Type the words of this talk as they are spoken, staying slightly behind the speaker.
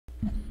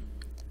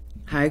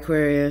Hi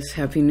Aquarius,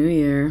 Happy New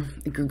Year,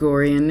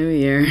 Gregorian New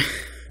Year.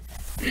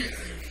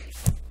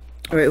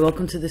 Alright,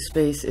 welcome to the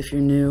space. If you're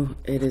new,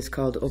 it is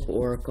called Opal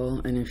Oracle,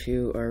 and if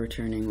you are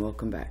returning,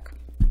 welcome back.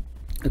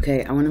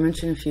 Okay, I want to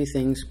mention a few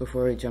things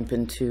before we jump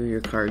into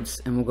your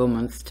cards, and we'll go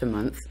month to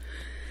month.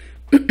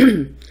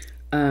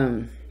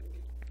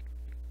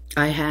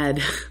 I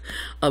had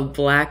a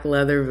black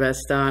leather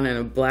vest on and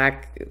a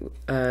black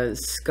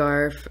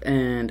scarf,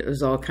 and it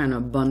was all kind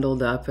of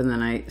bundled up, and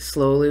then I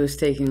slowly was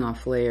taking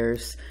off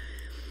layers.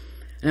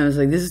 And I was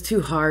like, this is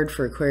too hard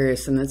for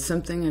Aquarius, and that's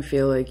something I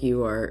feel like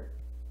you are,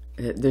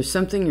 there's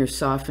something you're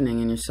softening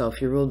in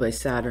yourself. You're ruled by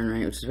Saturn,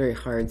 right, which is a very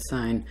hard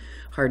sign,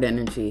 hard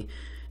energy,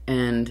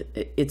 and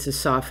it's a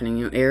softening.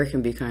 You know, air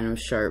can be kind of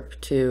sharp,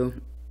 too.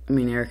 I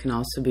mean, air can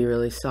also be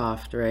really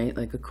soft, right,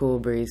 like a cool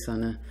breeze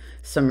on a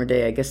summer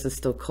day. I guess it's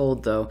still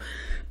cold, though,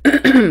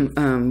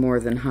 more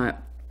than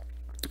hot.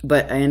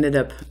 But I ended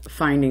up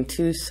finding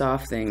two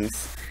soft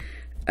things,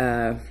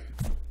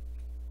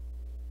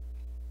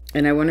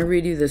 and I want to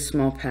read you this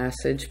small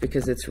passage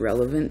because it's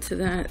relevant to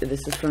that.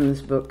 This is from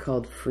this book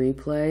called Free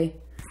Play,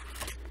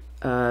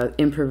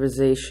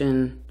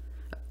 Improvisation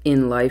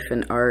in Life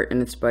and Art,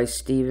 and it's by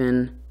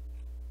Stephen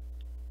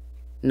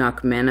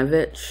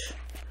Nachmanovich.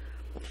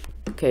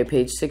 Okay,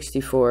 page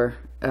 64.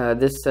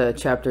 This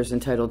chapter is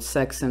entitled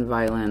Sex and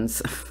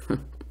Violence.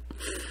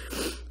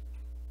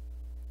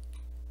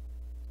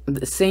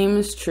 The same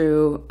is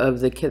true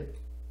of the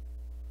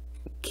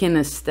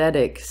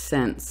kinesthetic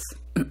sense.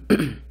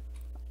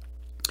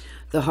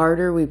 The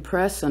harder we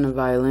press on a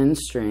violin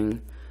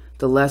string,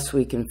 the less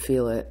we can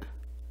feel it.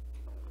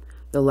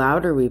 The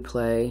louder we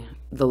play,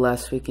 the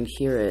less we can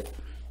hear it.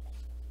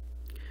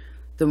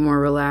 The more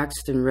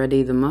relaxed and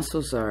ready the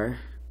muscles are,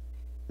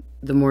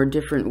 the more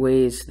different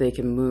ways they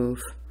can move.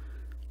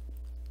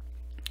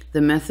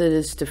 The method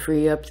is to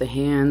free up the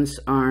hands,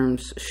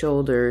 arms,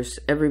 shoulders,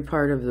 every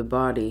part of the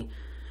body,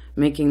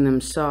 making them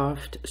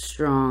soft,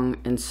 strong,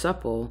 and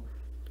supple,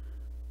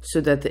 so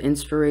that the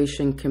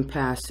inspiration can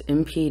pass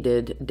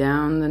impeded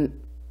down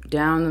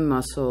the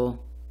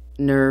muscle,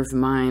 nerve,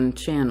 mind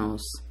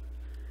channels.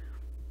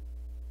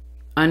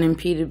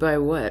 Unimpeded by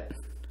what?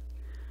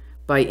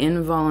 By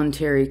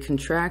involuntary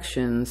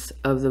contractions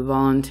of the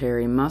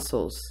voluntary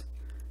muscles,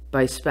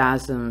 by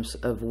spasms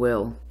of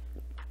will.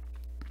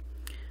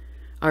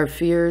 Our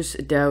fears,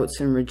 doubts,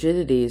 and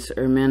rigidities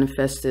are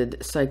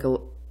manifested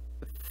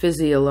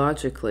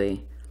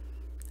physiologically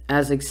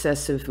as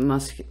excessive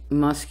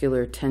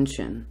muscular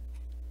tension,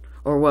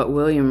 or what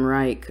William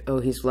Reich,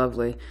 oh, he's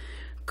lovely,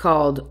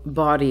 called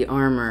body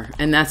armor.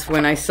 And that's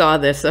when I saw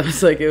this, I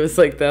was like, it was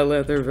like that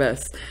leather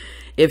vest.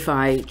 If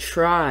I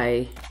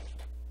try,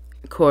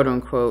 quote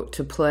unquote,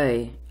 to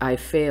play, I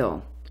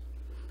fail.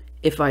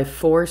 If I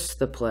force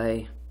the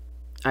play,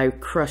 I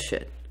crush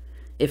it.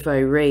 If I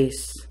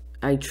race,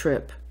 I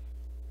trip.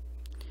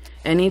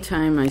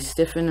 Anytime I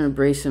stiffen or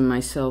brace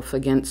myself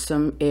against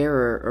some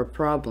error or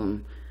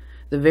problem,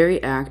 the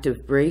very act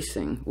of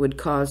bracing would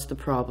cause the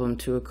problem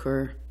to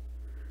occur.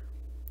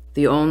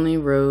 The only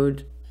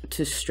road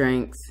to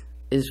strength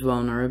is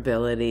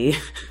vulnerability.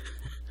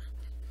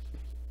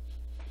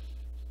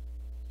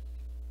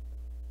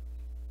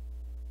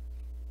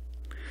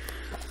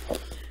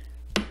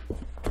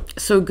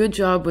 So good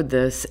job with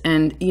this.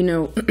 And, you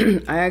know,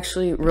 I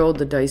actually rolled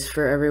the dice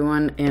for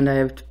everyone, and I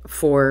have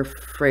 4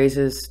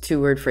 phrases,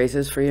 2-word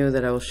phrases for you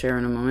that I will share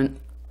in a moment.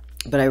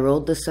 But I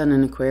rolled the sun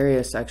in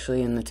Aquarius,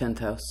 actually, in the 10th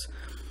house.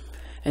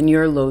 And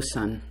you're low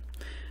sun,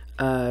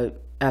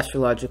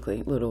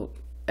 astrologically, little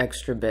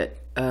extra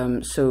bit.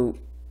 So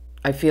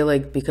I feel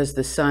like because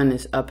the sun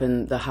is up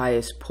in the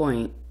highest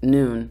point,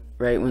 noon,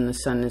 right, when the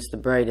sun is the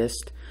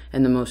brightest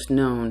and the most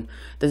known,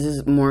 this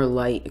is more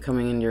light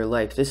coming into your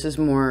life. This is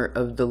more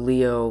of the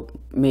Leo,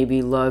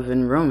 maybe love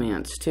and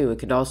romance, too. It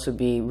could also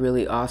be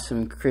really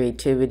awesome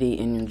creativity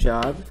in your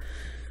job.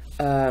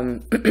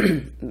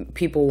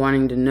 People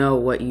wanting to know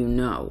what you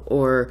know,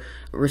 or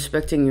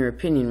respecting your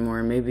opinion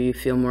more. Maybe you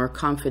feel more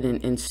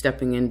confident in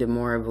stepping into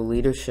more of a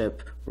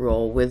leadership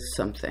role with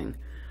something,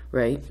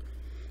 right?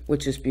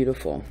 Which is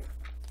beautiful.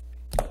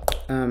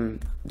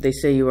 They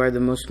say you are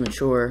the most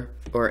mature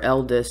or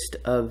eldest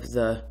of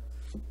the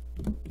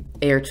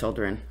air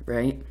children,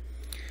 right?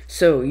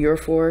 So your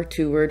 4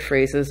 2-word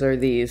phrases are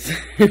these.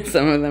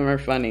 Some of them are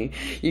funny.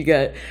 You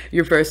got,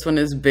 your first one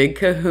is big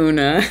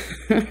kahuna.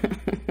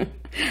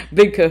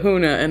 Big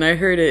kahuna, and I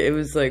heard it, it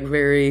was like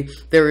very,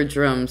 there were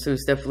drums, it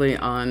was definitely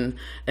on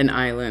an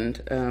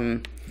island.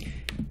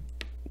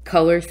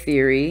 Color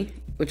theory,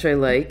 which I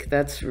like,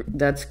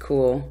 that's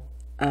cool.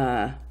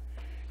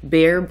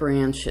 Bare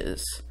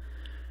branches.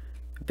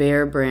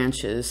 Bare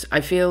branches.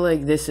 I feel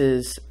like this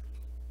is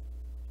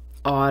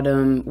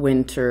autumn,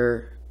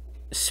 winter,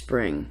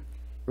 spring,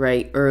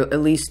 right? Or at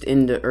least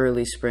into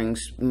early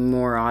springs,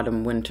 more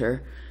autumn,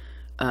 winter.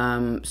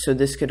 So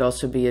this could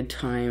also be a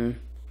time,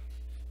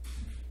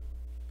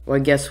 well, I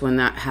guess when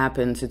that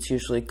happens, it's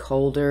usually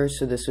colder.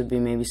 So this would be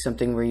maybe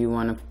something where you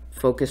want to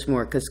focus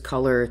more, because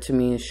color to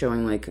me is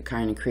showing like a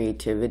kind of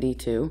creativity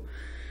too.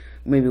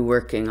 maybe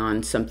working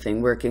on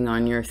something, working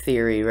on your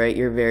theory, right?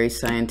 You're very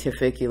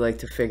scientific. You like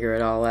to figure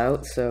it all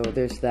out. So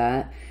there's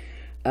that.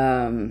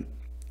 And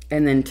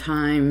then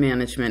time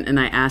management. And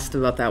I asked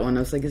about that one. I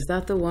was like, is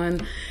that the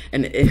one?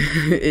 And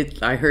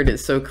I heard it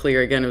so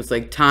clear again. It was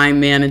like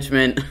time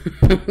management.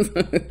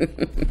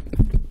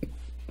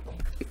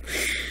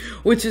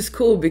 Which is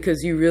cool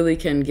because you really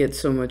can get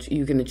so much,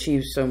 you can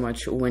achieve so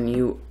much when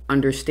you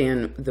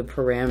understand the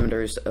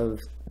parameters of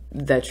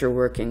that you're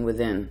working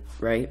within,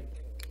 right?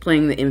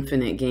 Playing the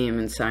infinite game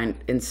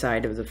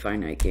inside of the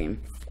finite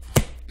game.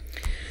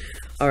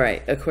 All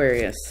right,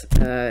 Aquarius,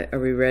 are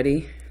we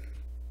ready?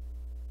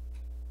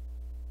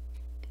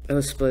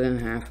 Oh, split in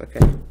half, okay.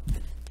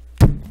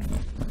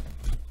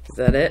 Is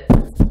that it?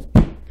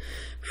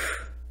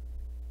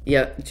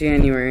 Yep,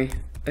 January,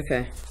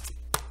 okay.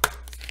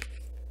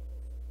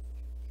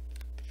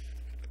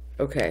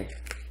 Okay.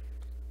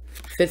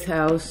 5th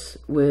house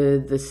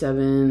with the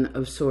 7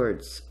 of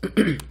Swords.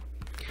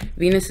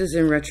 Venus is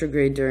in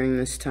retrograde during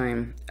this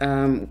time.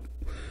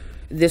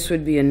 This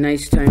would be a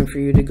nice time for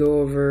you to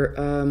go over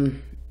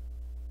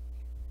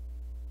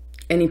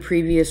any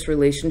previous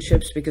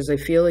relationships, because I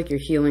feel like you're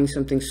healing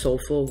something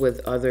soulful with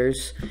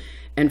others.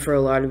 And for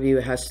a lot of you,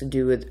 it has to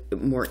do with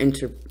more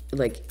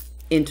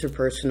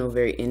interpersonal,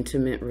 very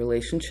intimate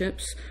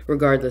relationships,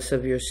 regardless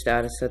of your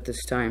status at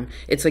this time.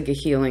 It's like a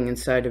healing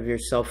inside of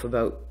yourself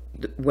about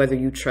whether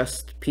you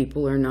trust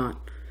people or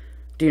not.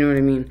 Do you know what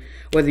I mean?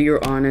 Whether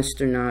you're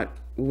honest or not,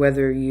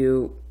 whether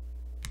you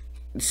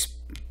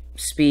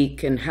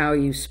speak and how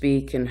you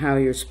speak and how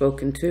you're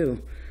spoken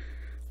to.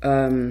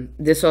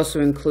 This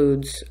also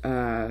includes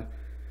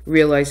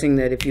realizing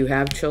that if you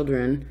have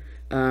children,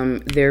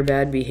 their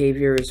bad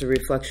behavior is a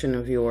reflection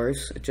of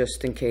yours,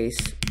 just in case.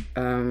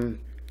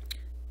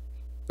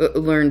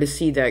 Learn to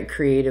see that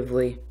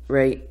creatively,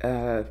 right?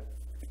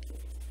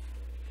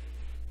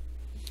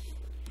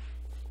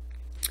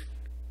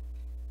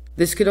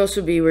 This could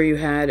also be where you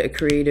had a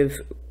creative,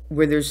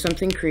 where there's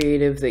something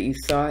creative that you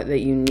thought that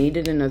you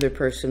needed another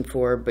person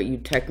for, but you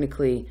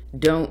technically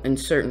don't in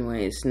certain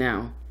ways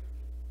now.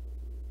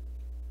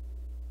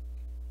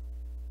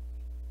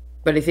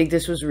 But I think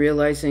this was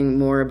realizing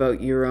more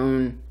about your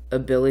own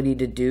ability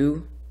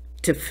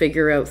to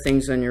figure out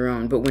things on your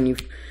own. But when you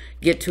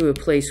get to a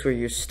place where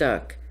you're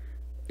stuck,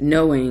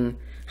 knowing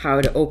how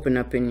to open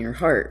up in your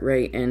heart,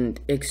 right, and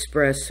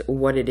express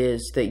what it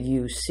is that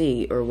you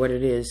see or what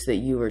it is that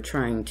you are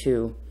trying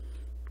to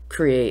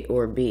create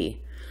or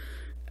be.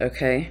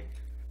 Okay?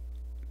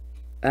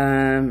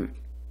 I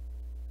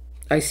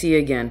see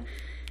again.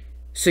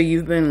 So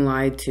you've been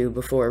lied to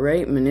before,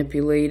 right?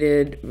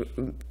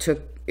 Manipulated,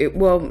 took it,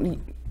 well,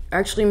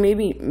 actually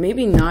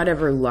maybe not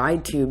ever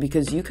lied to,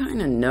 because you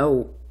kind of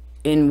know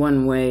in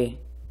one way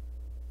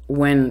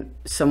when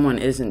someone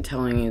isn't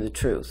telling you the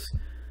truth.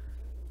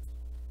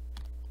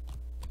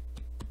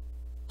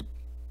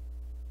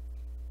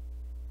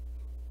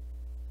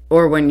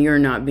 Or when you're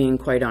not being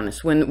quite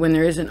honest. When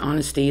there isn't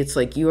honesty, it's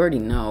like you already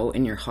know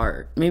in your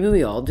heart. Maybe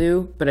we all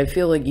do, but I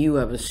feel like you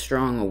have a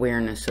strong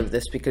awareness of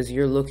this because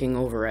you're looking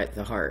over at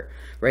the heart,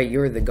 right?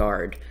 You're the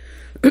guard,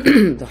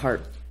 the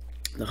heart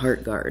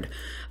guard.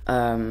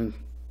 And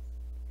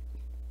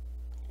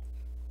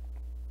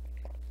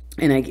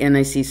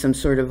I see some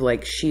sort of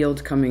like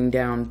shield coming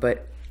down,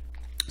 but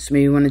so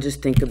maybe you want to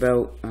just think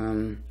about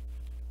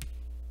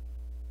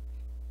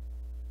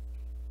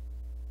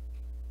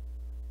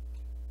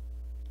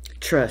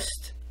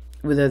trust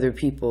with other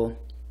people,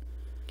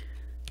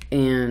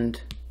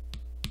 and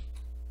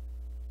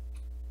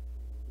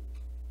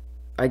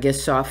I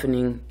guess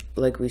softening,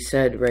 like we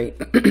said, right?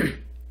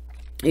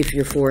 If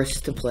you're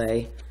forced to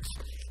play,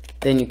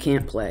 then you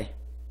can't play.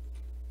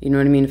 You know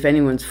what I mean? If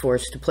anyone's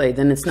forced to play,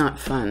 then it's not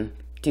fun.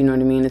 Do you know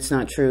what I mean? It's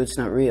not true. It's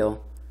not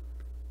real.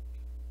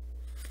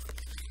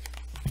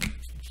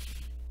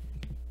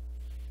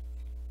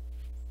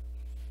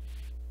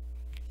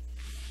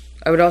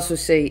 I would also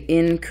say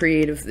in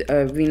creative,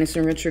 Venus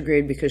in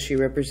retrograde, because she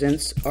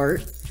represents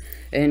art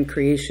and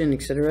creation,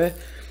 etc.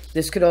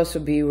 This could also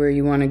be where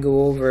you want to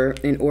go over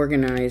and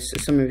organize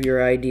some of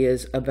your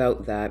ideas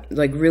about that.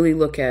 Like really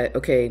look at,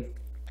 okay,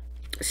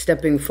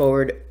 stepping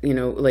forward, you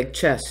know, like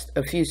chess,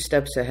 a few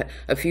steps ahead,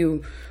 a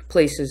few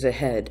places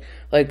ahead.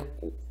 Like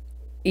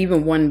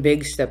even one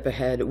big step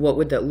ahead, what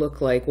would that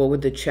look like? What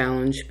would the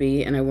challenge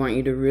be? And I want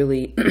you to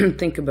really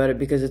think about it,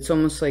 because it's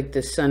almost like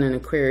the sun in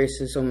Aquarius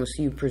is almost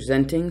you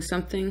presenting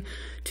something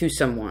to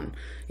someone.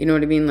 You know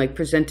what I mean? Like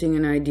presenting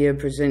an idea,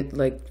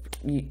 presenting.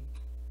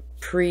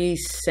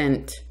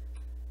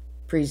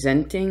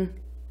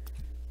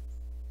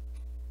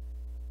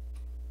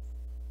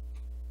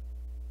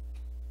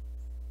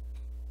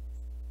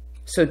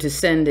 So to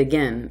send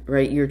again,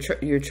 right?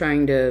 You're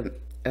trying to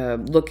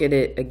look at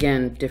it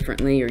again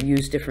differently, or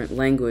use different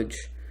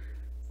language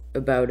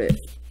about it,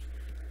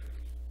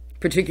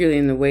 particularly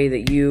in the way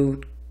that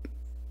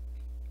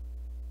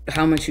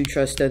how much you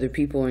trust other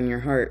people in your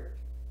heart.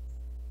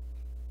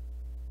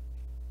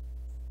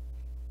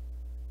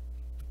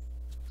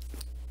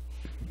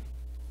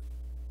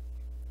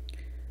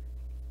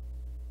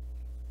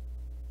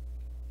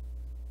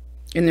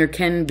 And there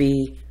can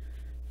be,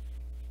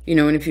 you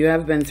know, and if you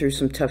have been through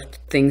some tough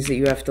things that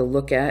you have to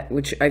look at,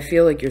 which I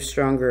feel like you're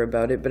stronger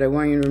about it, but I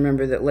want you to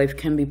remember that life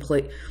can be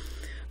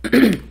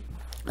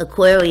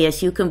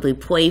Aquarius, you can be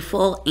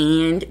playful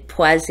and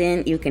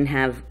pleasant. You can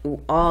have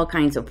all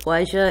kinds of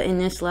pleasure in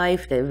this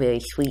life. They're very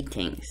sweet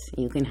things.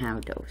 You can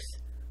have those.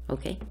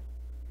 Okay?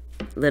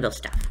 Little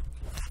stuff.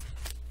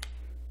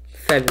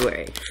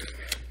 February.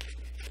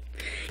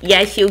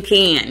 Yes, you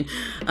can.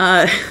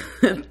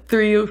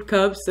 3 of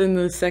Cups in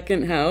the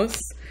second house.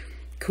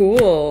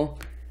 Cool.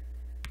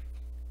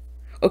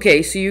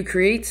 Okay, so you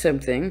create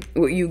something,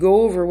 you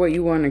go over what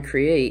you want to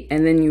create,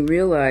 and then you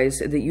realize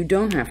that you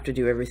don't have to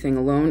do everything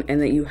alone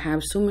and that you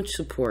have so much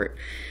support,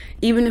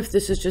 even if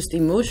this is just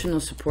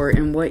emotional support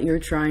in what you're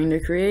trying to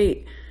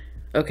create,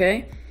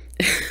 okay?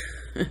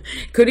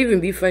 Could even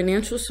be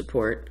financial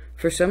support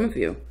for some of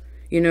you.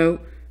 You know,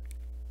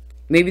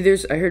 maybe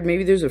I heard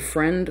maybe there's a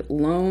friend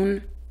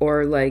loan,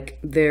 or like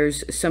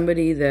there's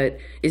somebody that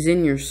is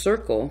in your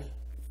circle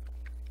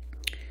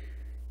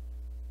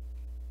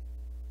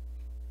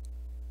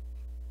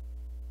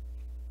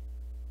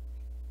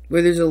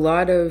where there's a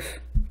lot of,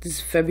 this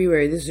is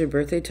February, this is your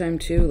birthday time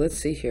too. Let's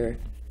see here.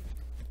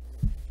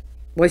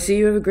 Well, I see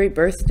you have a great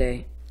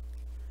birthday.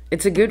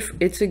 It's a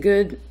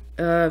good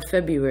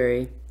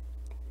February.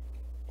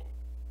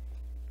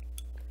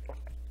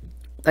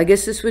 I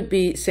guess this would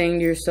be saying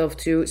to yourself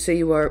too, say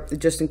you are,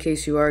 just in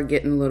case you are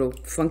getting a little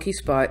funky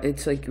spot,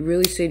 it's like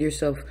really say to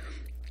yourself,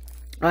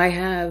 I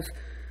have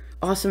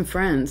awesome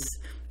friends.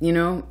 You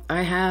know,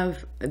 I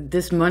have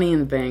this money in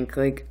the bank.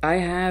 Like, I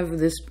have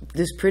this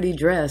pretty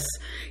dress.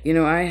 You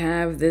know, I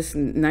have this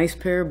nice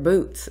pair of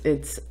boots.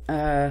 It's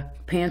a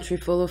pantry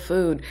full of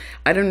food.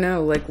 I don't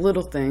know, like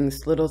little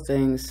things, little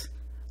things.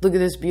 Look at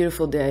this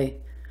beautiful day.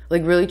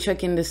 Like, really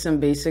check into some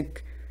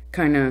basic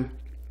kind of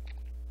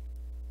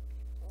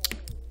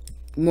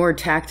more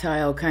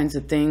tactile kinds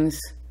of things.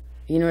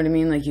 You know what I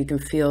mean? Like, you can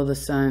feel the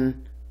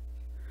sun,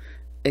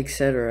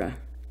 etc.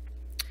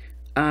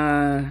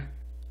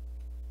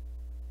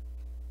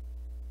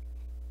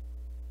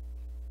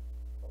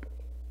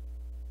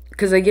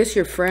 Because I guess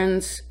your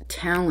friends'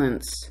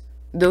 talents,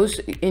 those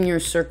in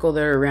your circle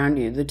that are around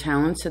you, the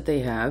talents that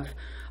they have,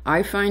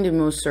 I find in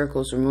most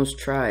circles or most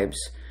tribes,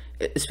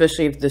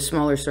 especially if the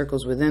smaller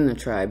circles within the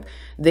tribe,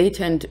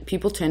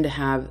 people tend to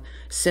have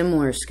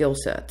similar skill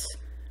sets.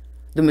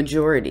 The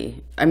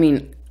majority, I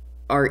mean,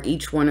 are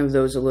each one of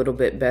those a little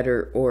bit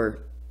better or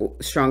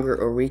stronger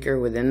or weaker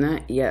within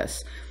that?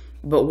 Yes.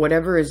 But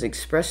whatever is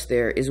expressed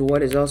there is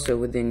what is also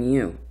within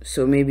you.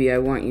 So maybe I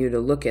want you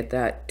to look at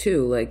that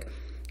too, like,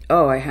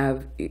 oh, I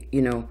have,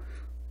 you know,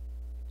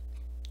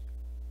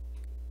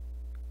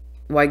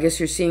 well, I guess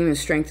you're seeing the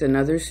strength in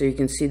others so you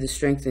can see the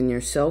strength in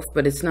yourself,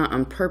 but it's not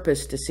on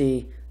purpose to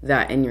see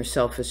that in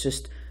yourself. It's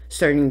just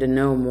starting to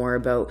know more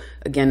about,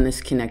 again,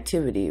 this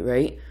connectivity,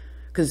 right?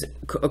 Because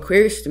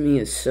Aquarius to me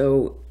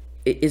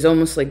is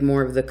almost like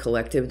more of the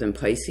collective than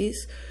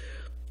Pisces.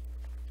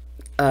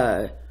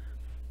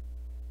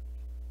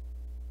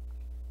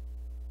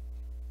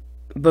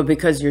 But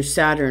because you're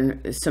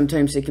Saturn,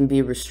 sometimes it can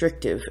be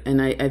restrictive.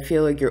 And I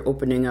feel like you're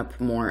opening up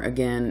more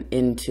again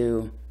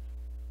into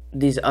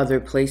these other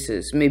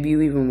places. Maybe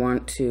you even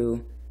want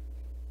to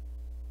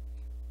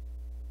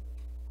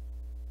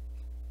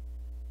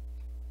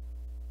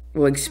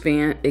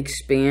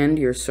expand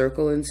your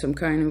circle in some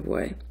kind of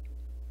way.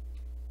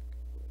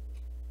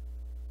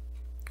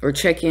 Or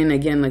check in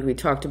again, like we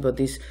talked about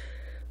these,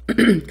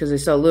 because I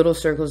saw little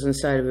circles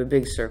inside of a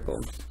big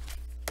circle.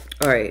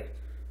 All right,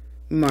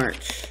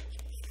 March.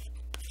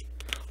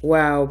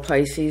 Wow,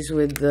 Pisces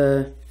with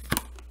the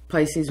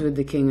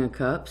King of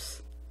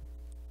Cups.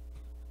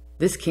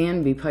 This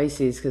can be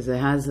Pisces because it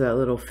has that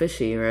little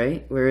fishy,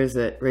 right? Where is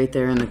it? Right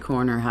there in the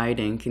corner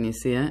hiding. Can you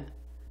see it?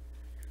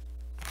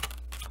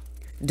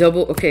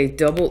 Double,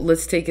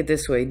 let's take it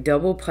this way.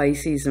 Double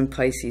Pisces and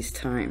Pisces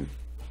time.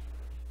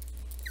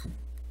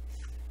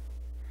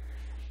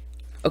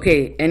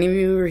 Okay, any of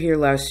you who were here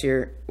last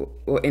year,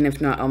 and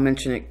if not, I'll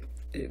mention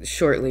it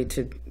shortly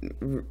to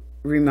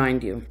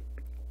remind you.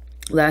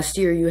 Last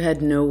year you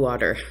had no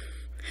water.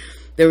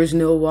 There was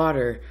no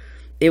water.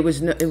 It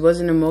wasn't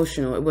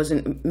emotional. It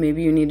wasn't,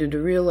 maybe you needed to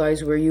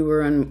realize where you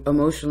were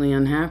emotionally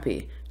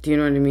unhappy. Do you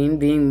know what I mean?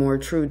 Being more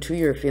true to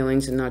your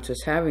feelings and not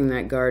just having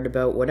that guard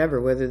about whatever,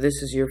 whether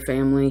this is your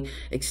family,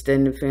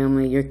 extended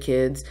family, your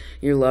kids,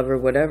 your lover,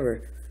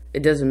 whatever.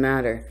 It doesn't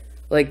matter.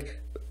 Like,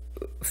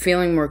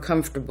 feeling more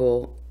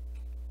comfortable,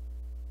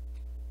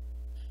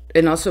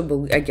 and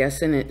also, I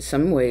guess, in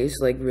some ways,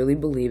 like really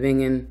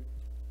believing in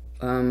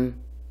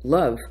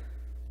love,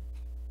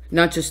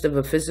 not just of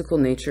a physical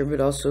nature,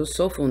 but also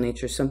soulful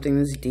nature, something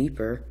that's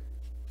deeper.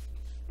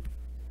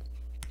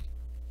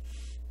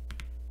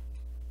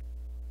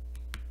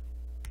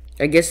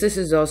 I guess this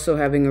is also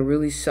having a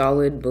really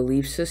solid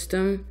belief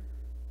system,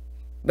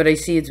 but I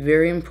see it's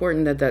very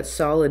important that that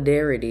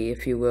solidarity,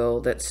 if you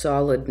will, that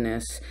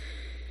solidness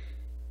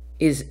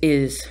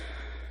is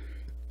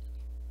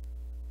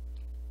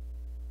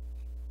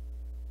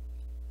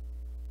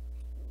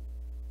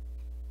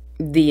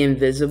the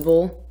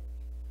invisible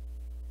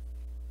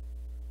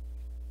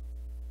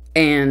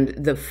and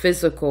the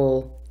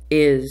physical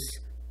is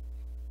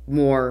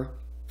more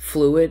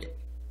fluid.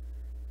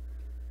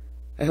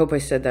 I hope I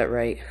said that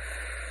right.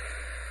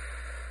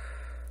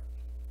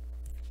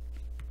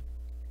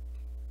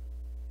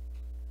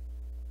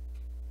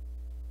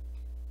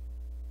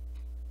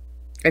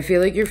 I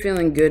feel like you're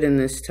feeling good in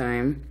this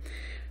time.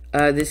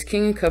 This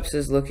King of Cups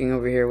is looking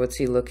over here. What's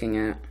he looking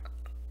at?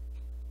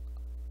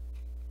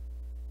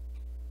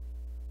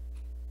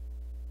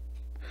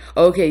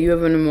 Okay, you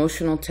have an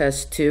emotional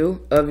test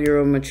too of your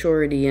own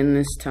maturity in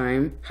this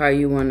time. How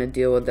you want to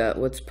deal with that.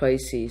 What's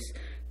Pisces?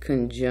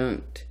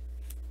 Conjunct.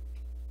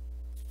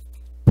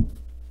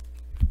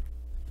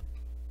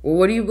 Well,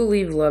 what do you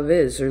believe love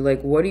is? Or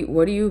like, what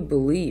do you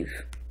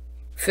believe?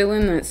 Fill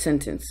in that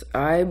sentence.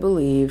 I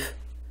believe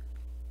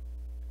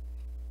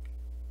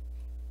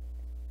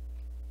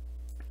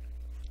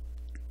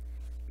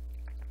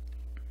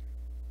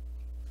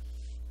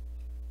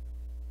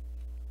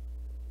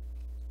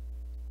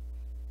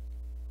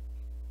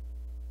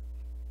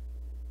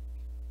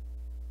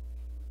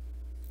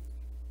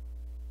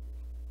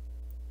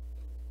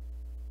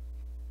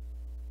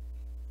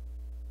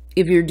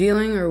if you're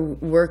dealing or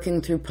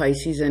working through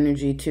Pisces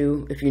energy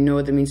too, if you know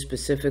what that means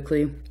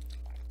specifically,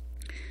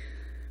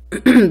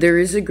 there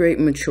is a great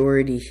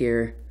maturity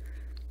here,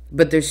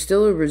 but there's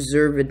still a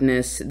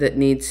reservedness that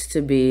needs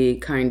to be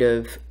kind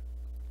of,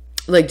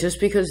 like, just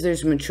because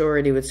there's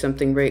maturity with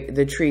something, right,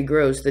 the tree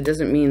grows, that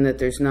doesn't mean that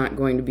there's not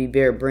going to be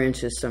bare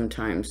branches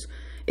sometimes.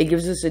 It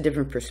gives us a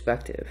different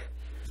perspective,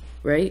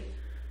 right?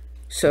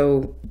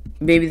 So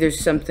maybe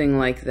there's something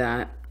like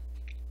that.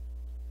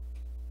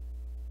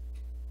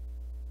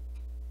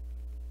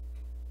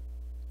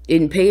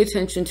 And pay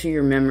attention to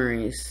your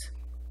memories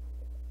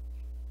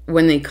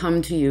when they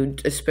come to you,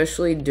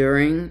 especially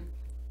during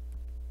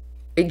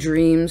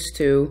dreams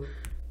too.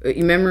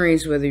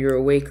 Memories whether you're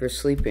awake or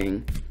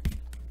sleeping.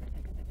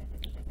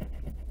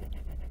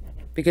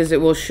 Because it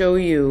will show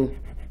you,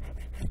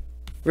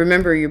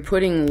 remember, you're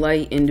putting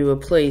light into a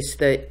place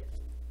that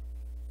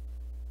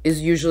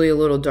is usually a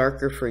little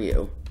darker for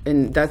you.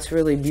 And that's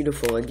really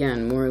beautiful.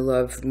 Again, more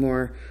love,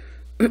 more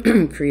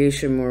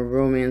creation, more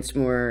romance,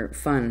 more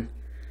fun.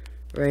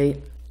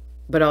 Right?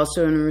 But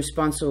also in a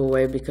responsible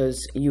way,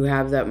 because you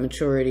have that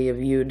maturity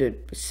of you to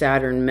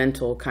Saturn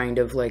mental kind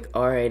of like,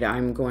 all right,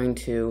 I'm going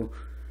to,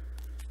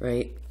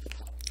 right,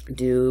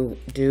 do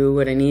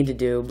what I need to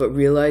do, but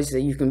realize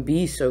that you can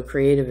be so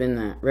creative in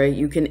that, right?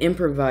 You can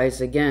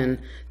improvise,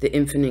 again, the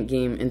infinite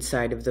game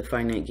inside of the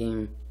finite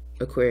game,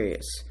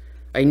 Aquarius.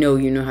 I know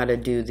you know how to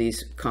do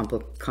these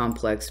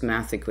complex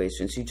math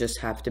equations. You just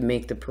have to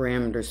make the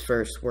parameters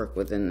first work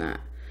within that.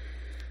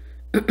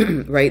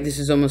 Right? This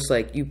is almost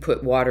like you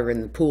put water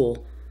in the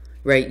pool,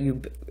 right?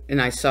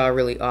 And I saw a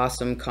really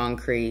awesome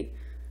concrete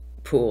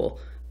pool.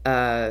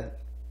 It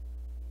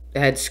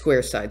had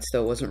square sides,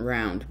 though it wasn't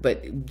round,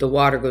 but the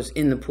water goes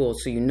in the pool,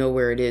 so you know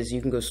where it is.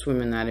 You can go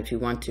swim in that if you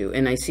want to.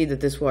 And I see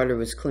that this water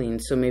was clean,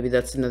 so maybe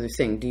that's another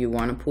thing. Do you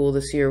want a pool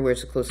this year?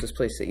 Where's the closest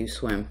place that you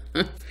swim?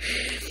 All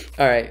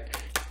right,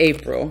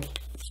 April.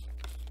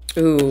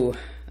 Ooh,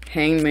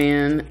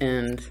 Hangman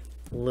and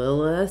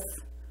Lilith.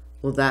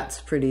 Well, that's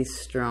pretty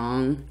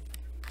strong.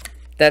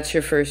 That's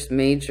your first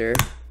major.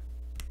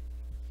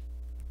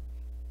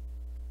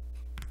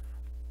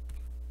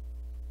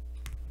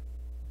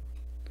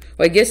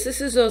 Well, I guess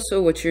this is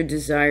also what you're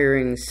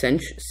desiring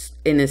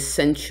in a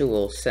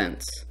sensual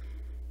sense.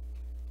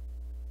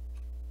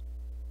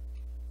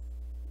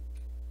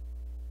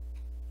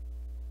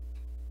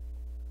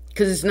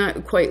 Because it's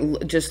not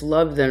quite just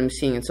love that I'm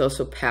seeing. It's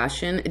also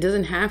passion. It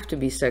doesn't have to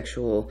be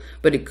sexual,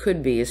 but it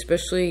could be.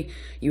 Especially,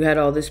 you had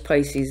all this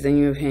Pisces, then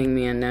you have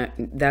Hangman.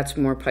 That's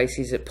more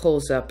Pisces. It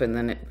pulls up, and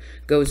then it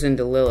goes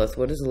into Lilith.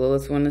 What does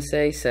Lilith want to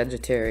say?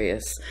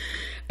 Sagittarius.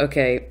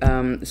 Okay,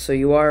 so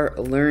you are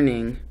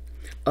learning.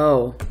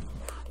 Oh,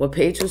 what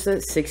page was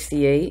that?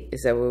 68?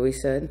 Is that what we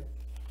said?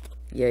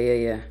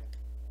 Yeah.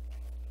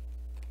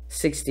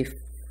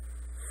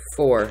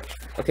 64.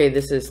 Okay,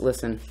 this is,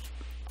 listen.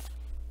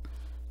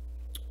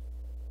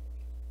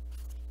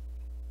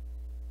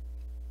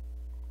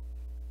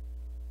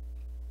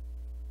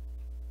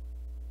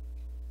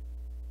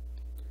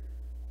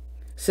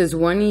 Says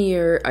 1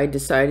 year I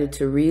decided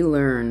to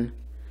relearn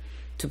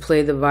to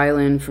play the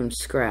violin from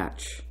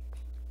scratch,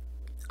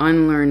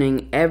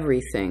 unlearning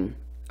everything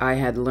I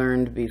had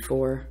learned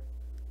before.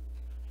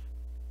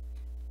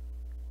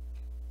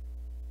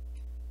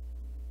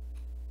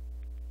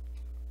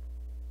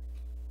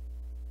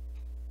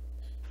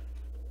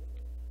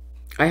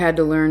 I had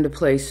to learn to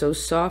play so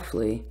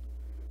softly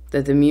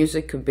that the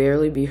music could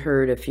barely be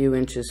heard a few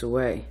inches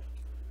away,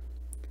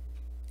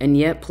 and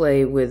yet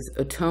play with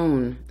a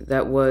tone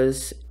that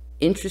was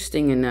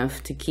interesting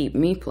enough to keep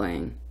me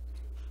playing.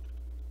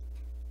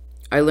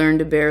 I learned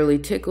to barely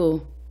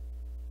tickle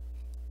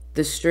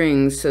the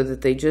strings so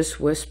that they just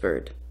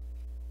whispered,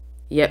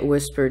 yet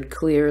whispered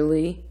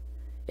clearly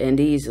and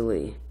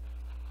easily.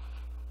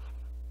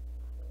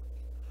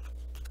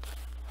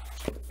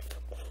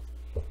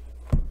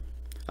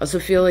 also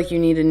feel like you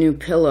need a new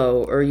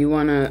pillow, or you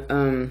want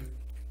to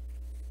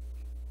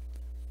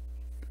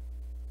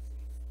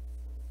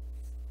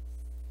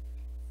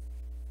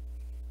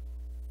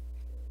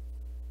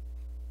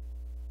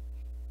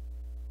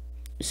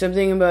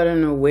something about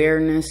an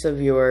awareness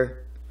of your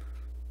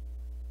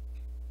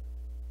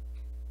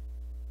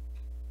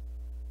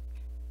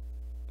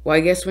well, I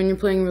guess when you're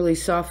playing really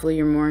softly,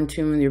 you're more in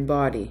tune with your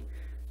body,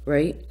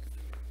 right?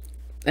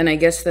 And I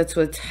guess that's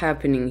what's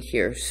happening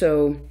here.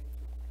 So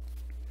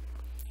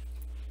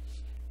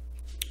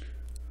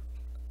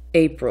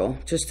April,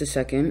 just a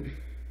second.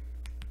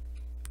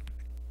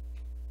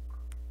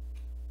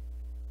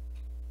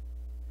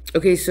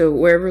 Okay, so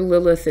wherever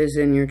Lilith is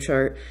in your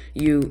chart,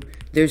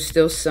 there's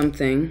still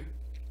something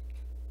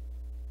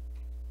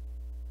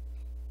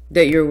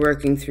that you're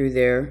working through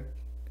there.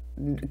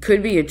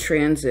 Could be a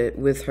transit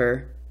with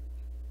her.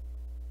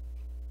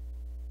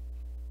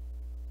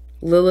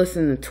 Lilith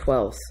in the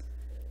 12th.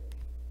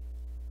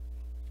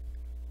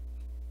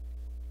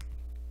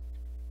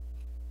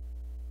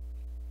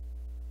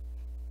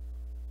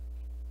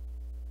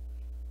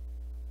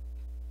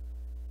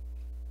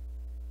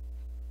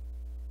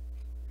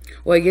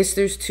 Well, I guess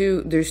there's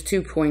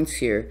two points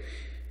here.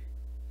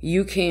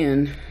 You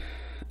can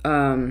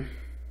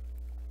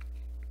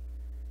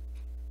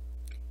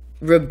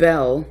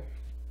rebel,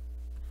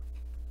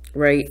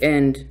 right,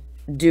 and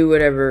do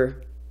whatever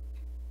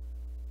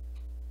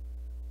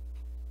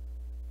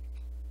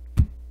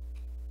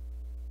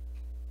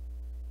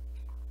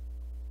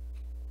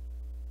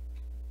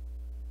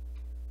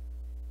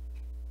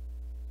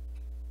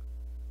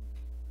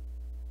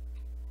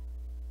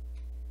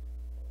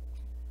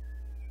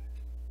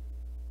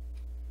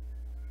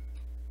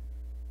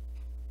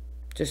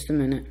just a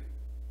minute.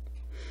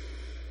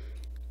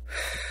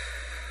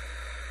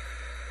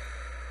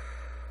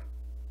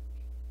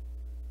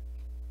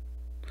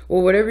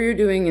 Well, whatever you're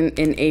doing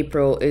in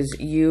April is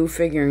you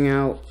figuring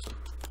out,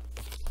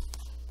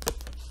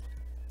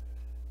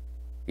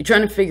 you're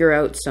trying to figure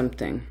out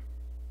something.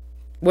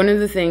 One of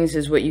the things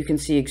is what you can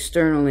see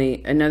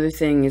externally. Another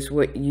thing is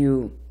what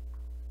you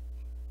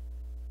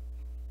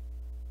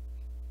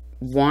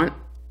want.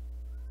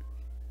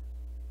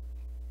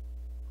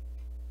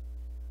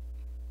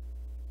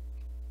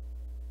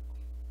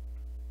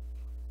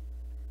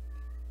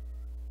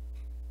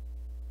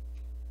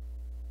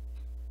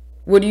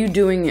 What are you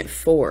doing it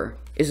for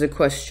is a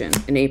question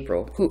in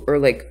April.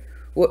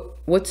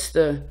 What's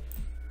the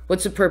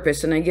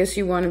purpose? And I guess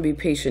you want to be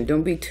patient.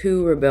 Don't be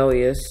too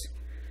rebellious.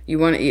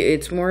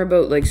 It's more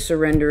about like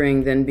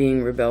surrendering than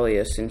being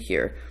rebellious in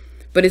here.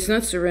 But it's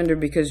not surrender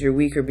because you're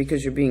weak or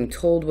because you're being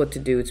told what to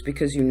do. It's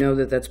because you know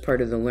that that's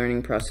part of the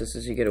learning process.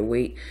 Is you got to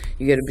wait.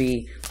 You got to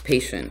be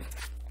patient.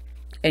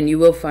 And you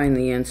will find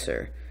the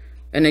answer.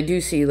 And I do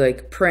see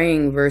like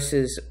praying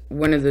versus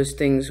one of those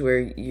things where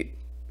you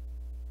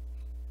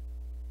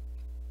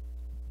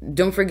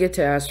don't forget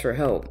to ask for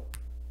help.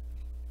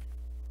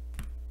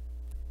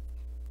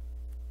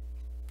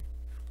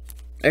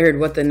 I heard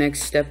what the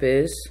next step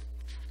is.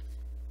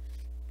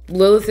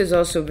 Lilith is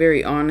also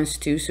very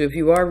honest too. So if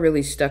you are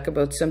really stuck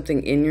about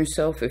something in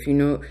yourself, if you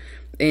know,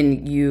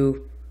 and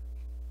you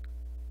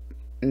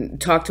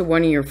talk to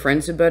one of your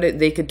friends about it,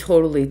 they could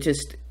totally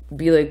just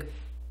be like,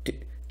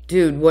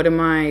 dude, what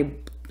am I,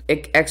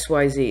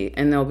 XYZ?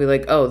 And they'll be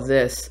like, oh,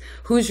 this.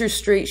 Who's your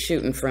straight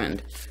shooting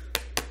friend?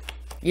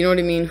 You know what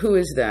I mean? Who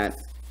is that?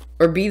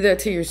 Or be that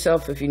to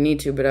yourself if you need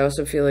to, but I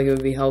also feel like it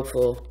would be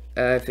helpful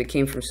if it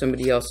came from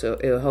somebody else. So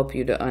it'll help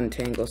you to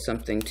untangle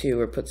something too,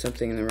 or put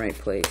something in the right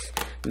place.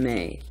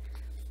 May.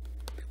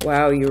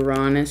 Wow,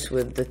 Uranus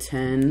with the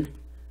 10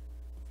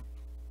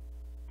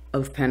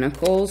 of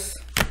Pentacles.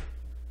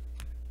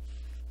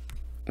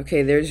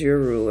 Okay, there's your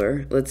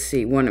ruler. Let's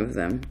see, one of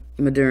them.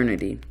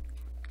 Modernity.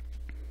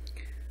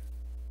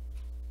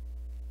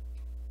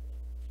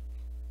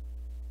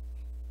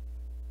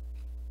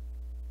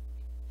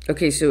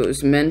 Okay, so it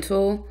was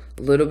mental,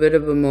 a little bit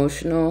of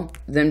emotional,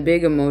 then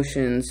big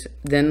emotions,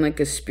 then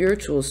like a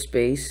spiritual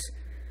space.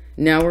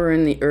 Now we're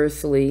in the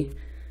earthly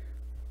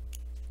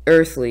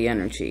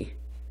energy.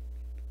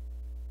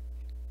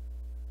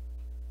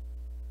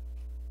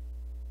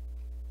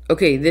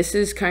 Okay, this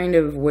is kind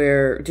of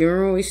where, do you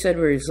remember what we said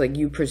where it's like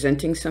you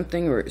presenting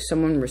something or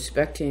someone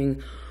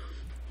respecting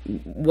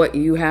what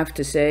you have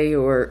to say,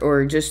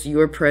 or just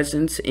your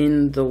presence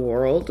in the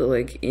world,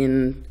 like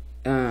in...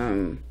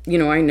 you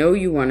know, I know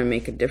you want to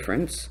make a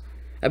difference.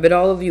 I bet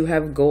all of you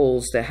have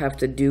goals that have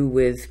to do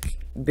with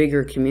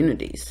bigger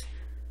communities,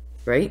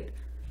 right?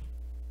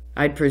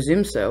 I'd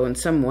presume so in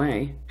some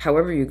way.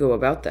 However you go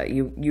about that,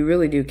 you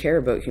really do care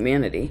about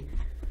humanity.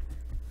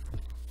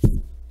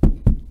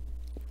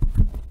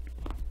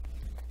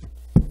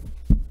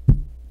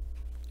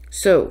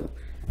 So,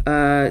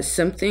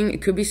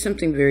 it could be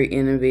something very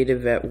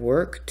innovative at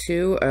work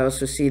too. I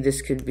also see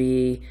this could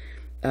be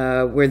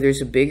where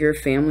there's a bigger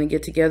family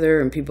get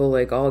together and people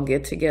like all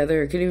get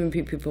together. It could even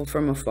be people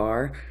from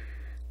afar.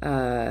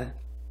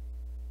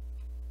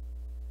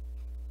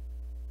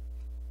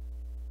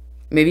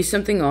 Maybe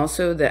something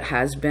also that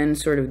has been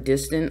sort of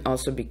distant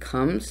also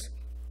becomes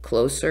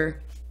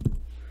closer.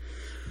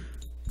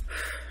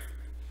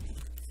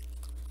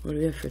 What do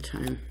we have for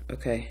time?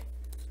 Okay.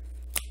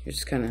 You're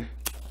just kind of...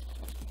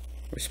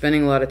 We're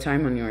spending a lot of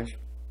time on yours.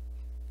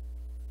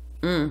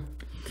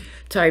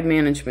 Tide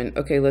management.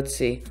 Okay, let's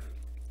see.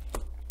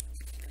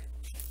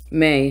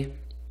 May.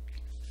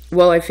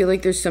 Well, I feel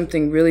like there's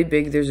something really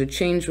big. There's a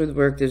change with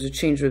work. There's a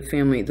change with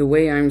family. The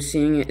way I'm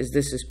seeing it is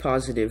this is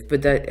positive.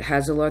 But that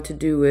has a lot to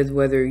do with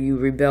whether you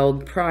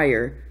rebelled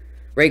prior,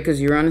 right? Because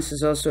Uranus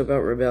is also about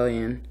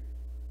rebellion.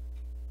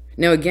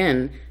 Now,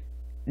 again,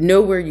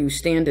 know where you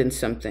stand in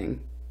something.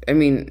 I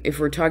mean, if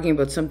we're talking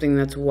about something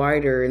that's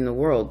wider in the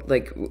world,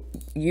 like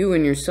you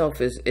and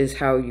yourself is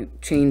how you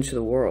change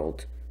the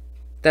world.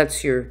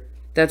 That's your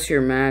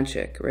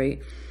magic,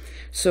 right?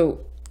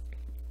 So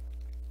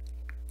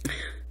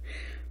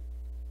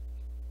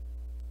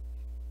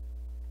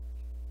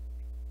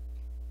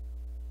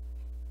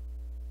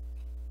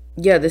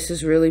yeah, this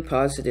is really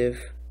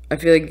positive. I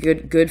feel like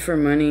good for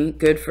money,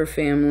 good for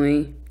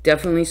family,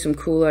 definitely some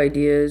cool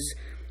ideas.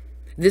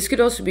 This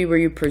could also be where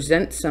you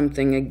present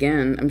something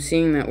again. I'm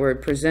seeing that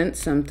word, present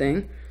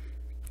something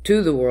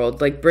to the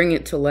world, like bring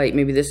it to light.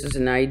 Maybe this is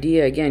an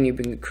idea. Again, you've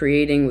been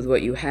creating with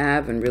what you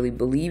have and really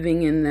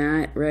believing in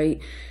that, right?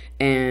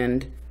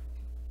 And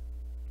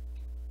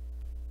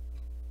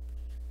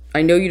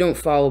I know you don't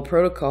follow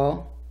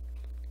protocol,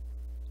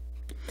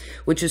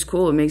 which is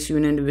cool. It makes you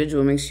an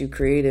individual, makes you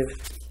creative.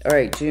 All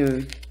right,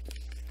 June.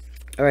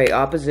 All right,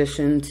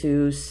 opposition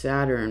to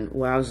Saturn.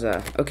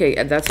 Wowza. Okay,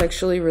 that's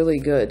actually really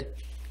good.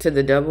 To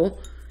the devil?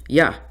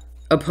 Yeah.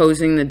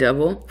 Opposing the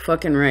devil?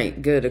 Fucking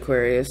right. Good,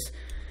 Aquarius.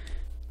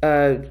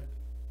 I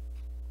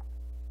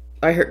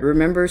heard,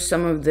 remember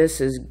some of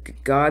this is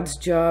God's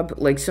job?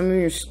 Like some of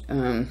your,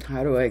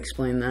 how do I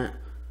explain that?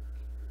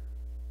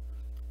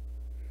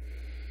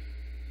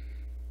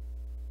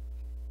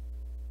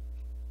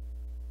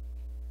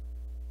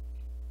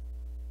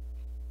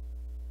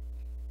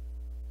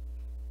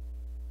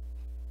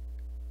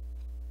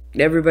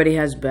 Everybody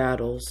has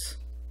battles.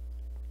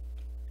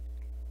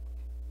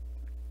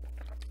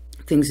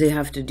 Things they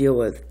have to deal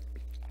with.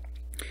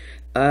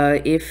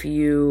 If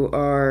you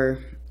are,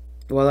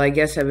 well, I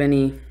guess have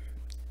any,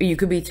 you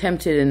could be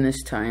tempted in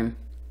this time,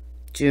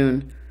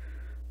 June.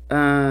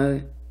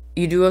 You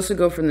do also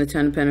go from the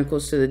Ten of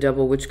Pentacles to the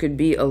Devil, which could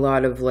be a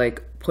lot of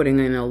like putting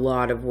in a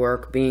lot of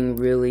work, being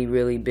really,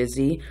 really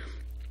busy.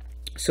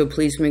 So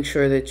please make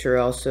sure that you're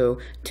also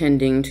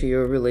tending to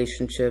your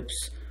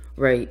relationships,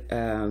 right?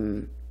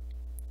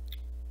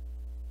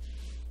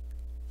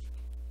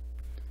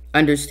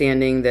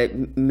 Understanding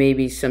that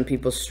maybe some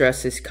people's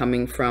stress is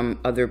coming from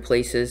other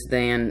places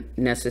than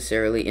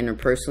necessarily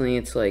interpersonally.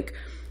 It's like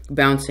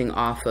bouncing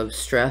off of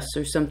stress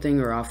or something,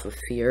 or off of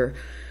fear.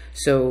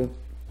 So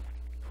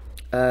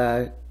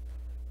I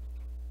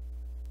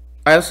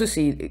also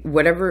see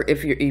whatever,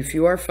 if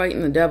you are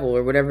fighting the devil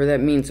or whatever that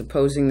means,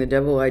 opposing the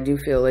devil, I do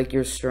feel like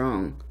you're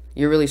strong.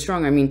 You're really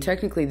strong. I mean,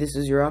 technically this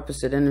is your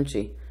opposite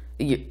energy.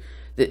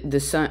 The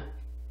sun,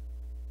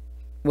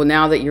 well,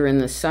 now that you're in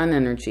the sun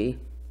energy,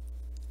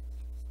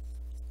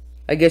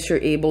 I guess you're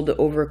able to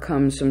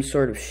overcome some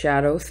sort of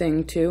shadow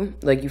thing too.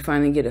 Like you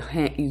finally get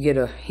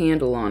a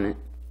handle on it.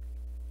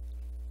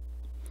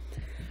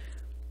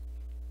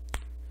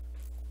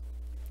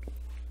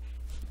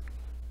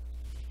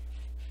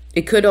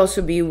 It could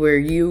also be where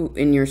you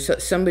and your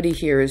somebody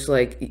here is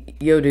like,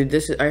 yo, dude,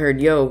 this is, I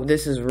heard, yo,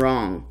 this is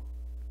wrong.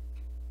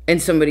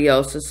 And somebody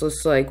else is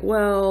just like,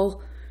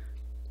 well,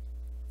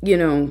 you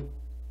know,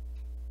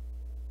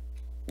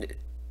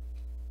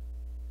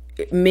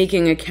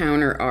 making a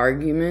counter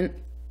argument.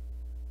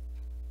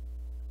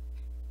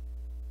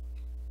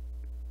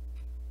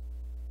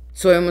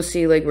 So I almost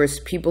see like where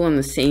people on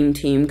the same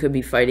team could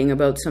be fighting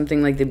about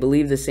something, like they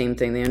believe the same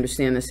thing, they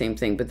understand the same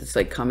thing, but it's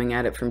like coming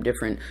at it from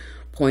different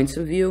points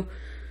of view.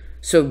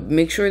 So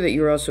make sure that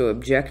you're also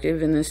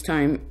objective in this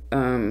time.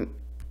 And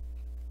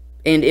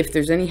if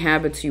there's any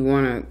habits you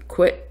want to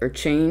quit or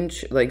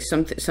change, like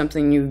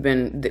something you've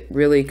been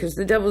really, because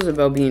the devil's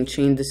about being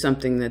chained to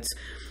something that's,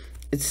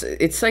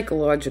 it's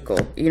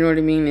psychological. You know what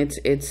I mean?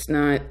 It's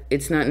not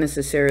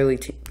necessarily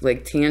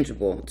like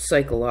tangible. It's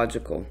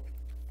psychological.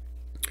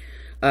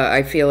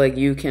 I feel like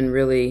you can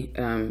really,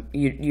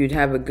 you'd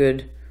have a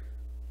good,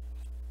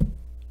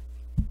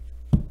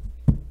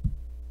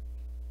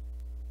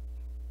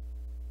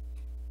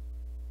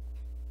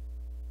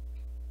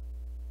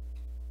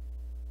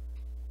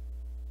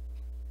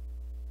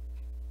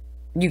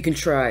 you can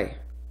try.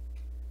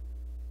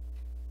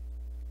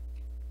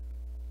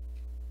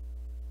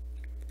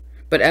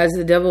 But as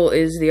the devil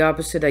is the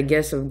opposite, I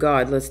guess, of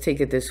God, let's take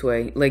it this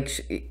way,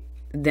 like,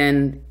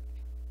 then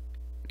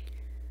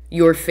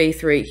your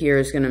faith rate here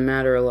is going to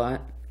matter a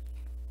lot.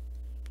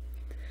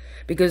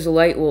 Because the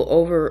light will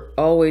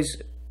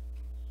always,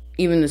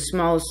 even the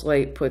smallest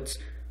light puts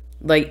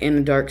light in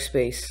a dark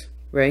space,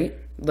 right?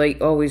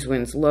 Light always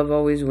wins. Love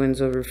always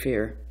wins over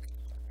fear.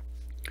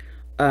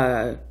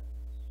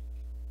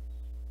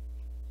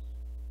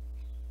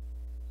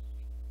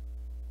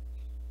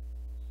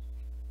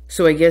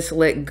 So I guess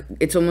like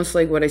it's almost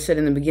like what I said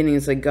in the beginning.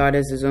 It's like God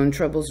has his own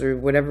troubles or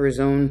whatever, his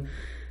own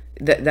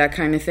that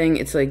kind of thing.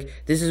 It's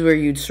like this is where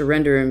you'd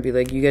surrender and be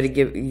like, you got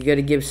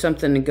to give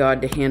something to God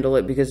to handle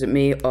it, because it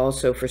may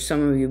also for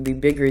some of you be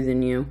bigger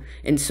than you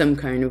in some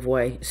kind of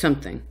way,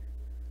 something.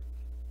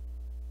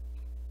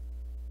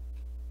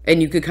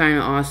 And you could kind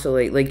of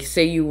oscillate. Like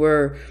say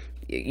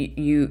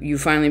you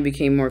finally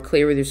became more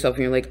clear with yourself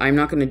and you're like, I'm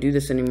not going to do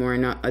this anymore,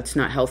 and it's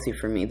not healthy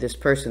for me, this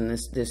person,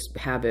 this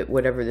habit,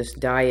 whatever, this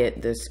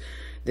diet,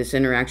 this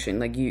interaction.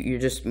 Like you're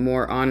just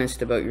more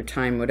honest about your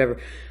time, whatever.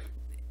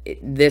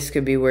 This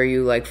could be where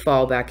you like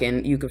fall back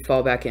in, you could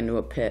fall back into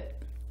a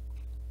pit.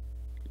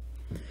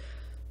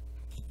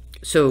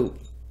 So,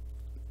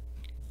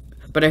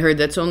 but I heard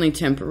that's only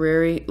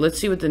temporary. Let's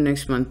see what the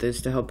next month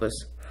is to help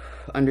us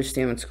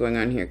understand what's going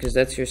on here, because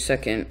that's your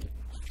second.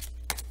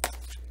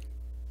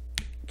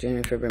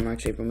 January, February,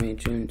 March, April, May,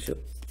 June,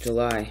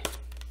 July.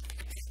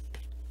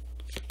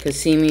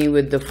 Cassimi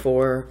with the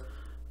 4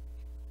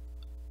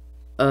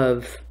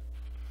 of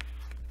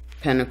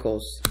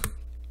Pentacles.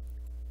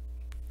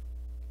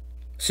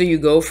 So you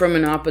go from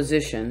an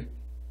opposition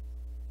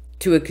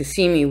to a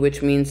Cassimi,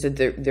 which means that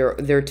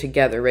they're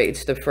together, right?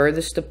 It's the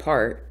furthest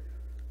apart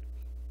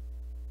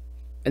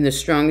and the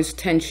strongest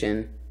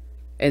tension.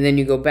 And then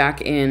you go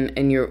back in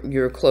and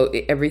you're close,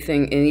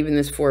 everything, and even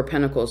this 4 of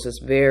Pentacles is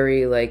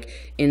very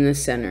like in the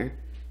center,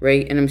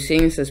 right? And I'm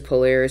seeing this as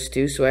Polaris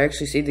too, so I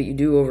actually see that you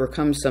do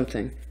overcome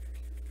something.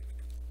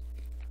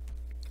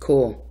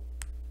 Cool.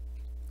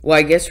 Well,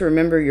 I guess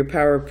remember your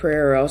power of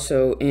prayer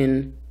also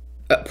in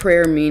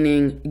prayer,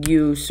 meaning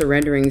you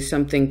surrendering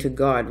something to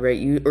God, right?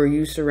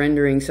 You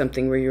surrendering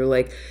something where you're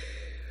like,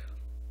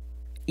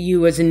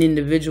 you as an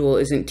individual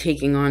isn't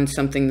taking on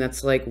something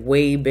that's like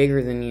way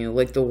bigger than you,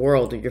 like the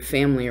world or your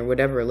family or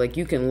whatever. Like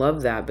you can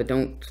love that, but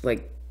don't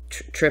like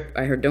trip.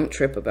 I heard don't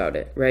trip about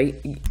it, right?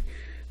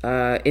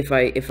 If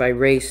I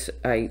race,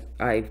 I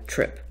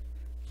trip.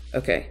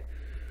 Okay.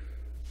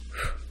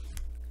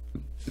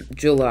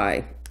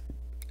 July.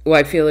 Well,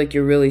 I feel like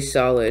you're really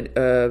solid.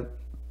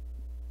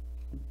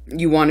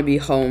 You want to be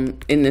home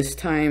in this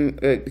time.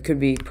 It could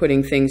be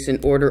putting things in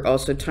order.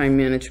 Also, time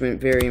management,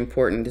 very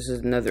important. This is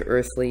another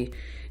earthly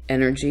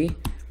energy.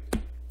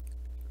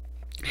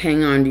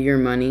 Hang on to your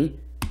money.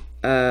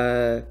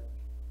 I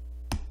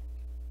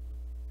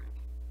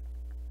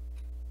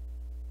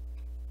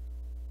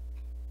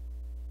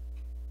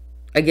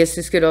guess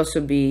this could also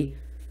be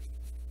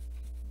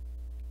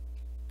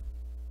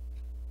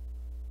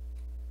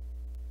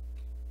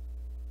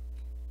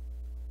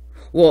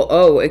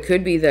it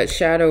could be that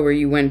shadow where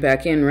you went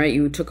back in, right?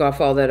 You took off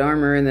all that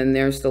armor, and then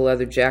there's the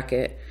leather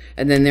jacket,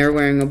 and then they're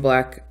wearing a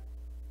black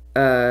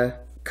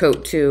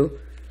coat too.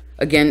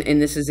 Again,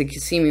 and this is a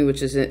Cassimi,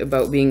 which is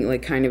about being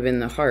like kind of in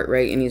the heart,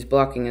 right? And he's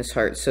blocking his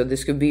heart. So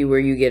this could be where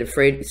you get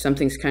afraid,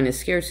 something's kind of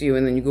scares you,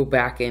 and then you go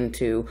back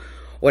into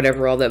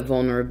whatever all that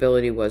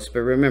vulnerability was.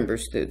 But remember,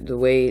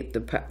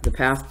 the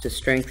path to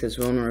strength is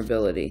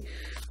vulnerability.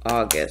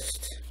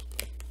 August.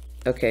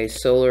 Okay,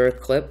 solar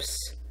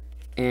eclipse.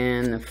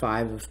 And the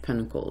 5 of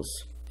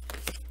Pentacles.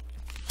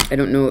 I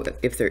don't know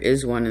if there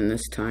is one in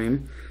this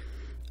time.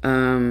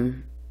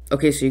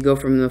 Okay, so you go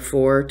from the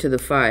 4 to the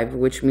 5,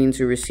 which means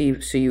you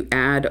receive, so you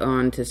add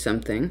on to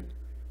something.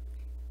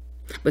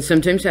 But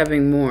sometimes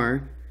having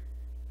more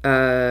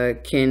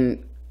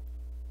can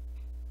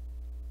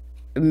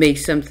make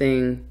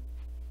something,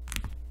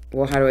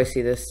 well, how do I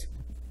see this?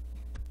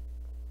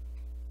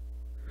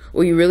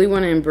 Well, you really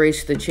want to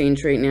embrace the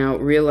change right now.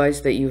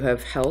 Realize that you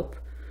have help.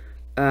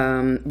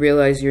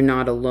 Realize you're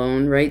not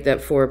alone, right?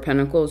 That 4 of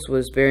Pentacles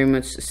was very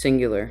much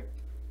singular,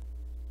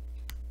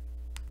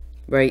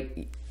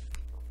 right?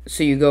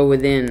 So you go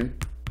within.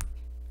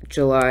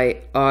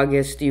 July,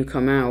 August, you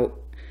come out,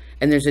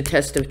 and there's a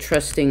test of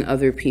trusting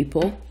other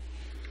people.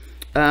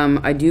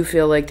 I do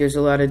feel like there's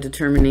a lot of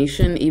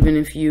determination, even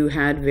if you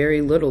had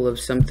very little of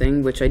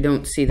something, which I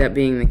don't see that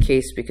being the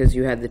case because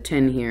you had the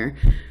 10 here.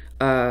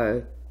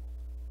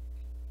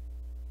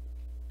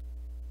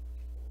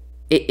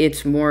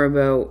 It's more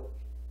about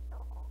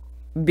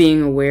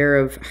being aware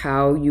of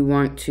how you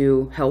want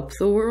to help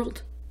the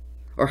world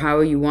or how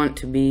you want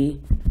to be.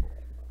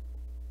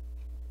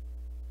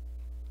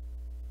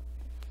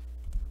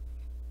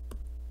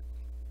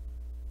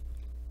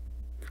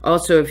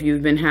 Also, if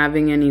you've been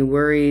having any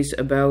worries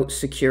about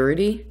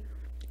security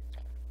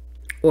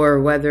or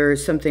whether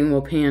something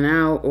will pan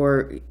out,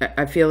 or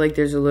I feel like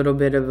there's a little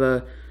bit of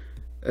a,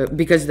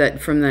 because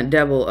that from that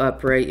devil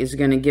up, right, is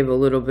going to give a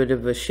little bit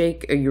of a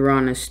shake.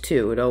 Uranus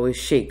too, it always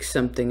shakes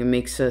something and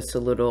makes us a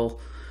little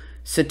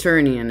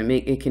Saturnian.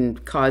 It can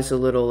cause a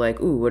little like,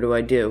 ooh, what do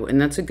I do?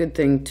 And that's a good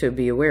thing to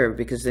be aware of,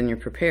 because then you're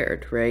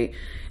prepared, right?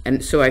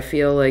 And so I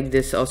feel like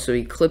this also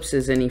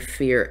eclipses any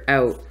fear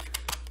out.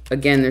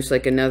 Again, there's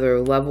like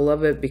another level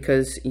of it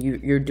because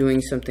you're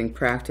doing something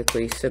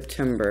practically.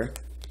 September,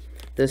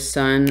 the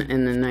Sun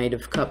and the Knight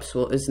of Cups.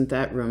 Well, isn't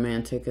that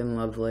romantic and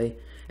lovely?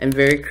 And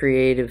very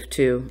creative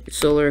too.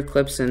 Solar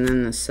eclipse and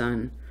then the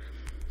Sun.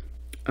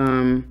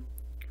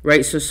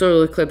 right? So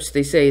solar eclipse,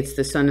 they say it's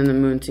the sun and the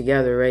moon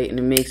together, right? And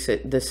it makes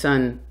it the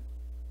sun,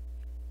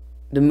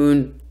 the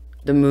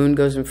moon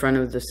goes in front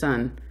of the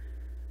sun.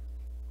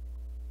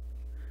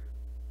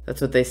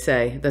 That's what they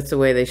say. That's the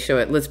way they show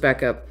it. Let's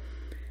back up.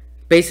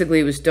 Basically,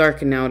 it was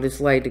dark and now it is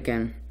light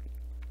again.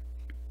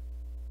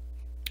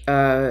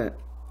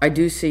 I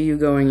do see you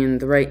going in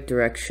the right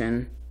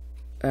direction.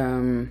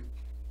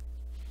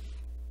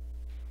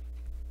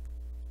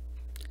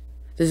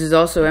 This is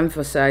also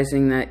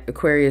emphasizing that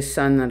Aquarius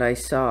sun that I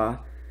saw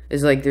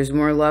is like there's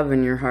more love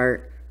in your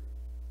heart.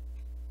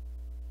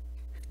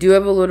 Do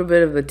have a little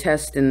bit of a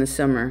test in the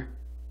summer.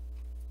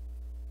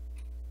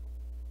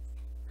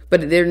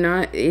 But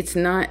it's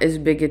not as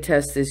big a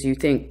test as you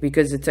think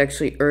because it's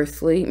actually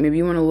earthly. Maybe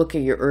you want to look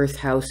at your earth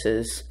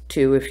houses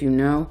too, if you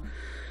know.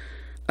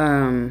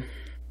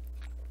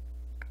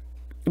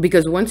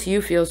 Because once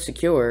you feel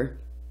secure,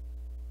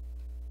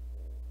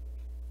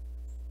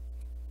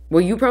 well,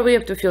 you probably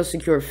have to feel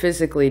secure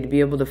physically to be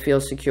able to feel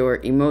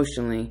secure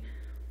emotionally.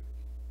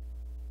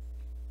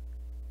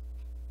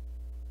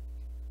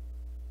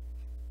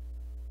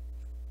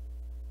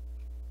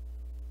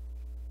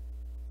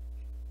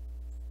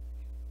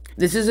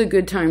 This is a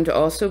good time to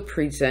also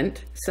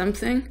present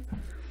something.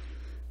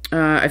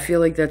 I feel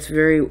like that's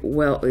very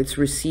well, it's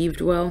received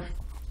well.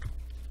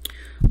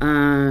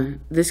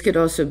 This could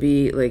also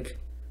be like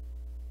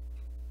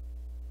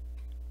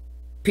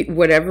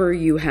whatever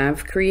you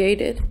have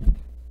created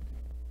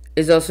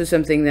is also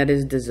something that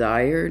is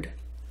desired.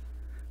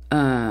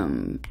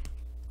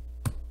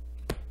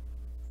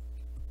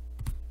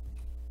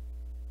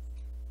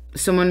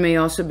 Someone may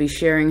also be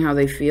sharing how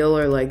they feel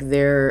or like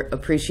their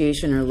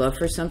appreciation or love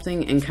for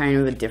something in kind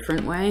of a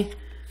different way.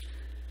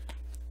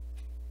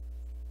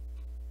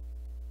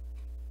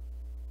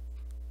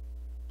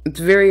 It's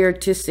very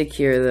artistic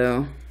here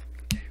though.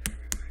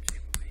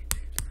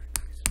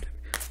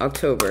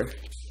 October.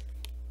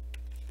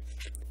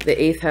 The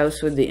 8th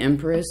house with the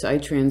Empress. I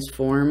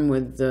transform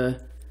with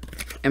the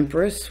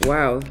Empress.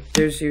 Wow.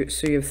 There's your,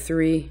 so you have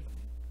three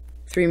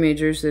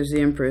majors. There's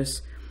the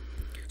Empress.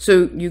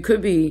 So you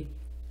could be,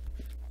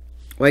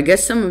 well, I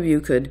guess some of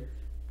you could,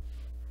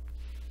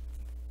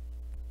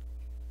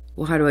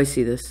 well, how do I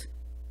see this?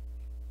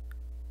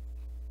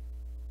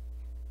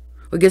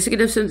 Well, I guess it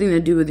could have something to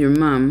do with your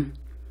mom.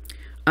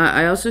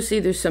 I also see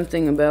there's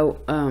something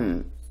about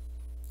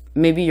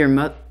maybe your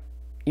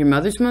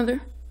mother's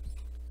mother.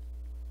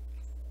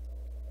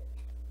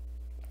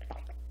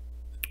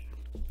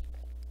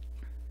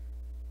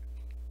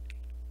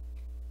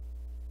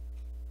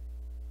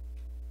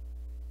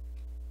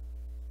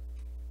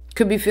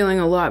 Could be feeling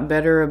a lot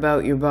better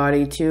about your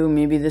body too.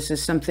 Maybe this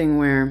is something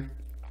where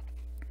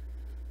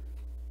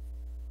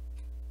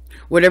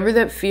whatever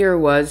that fear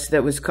was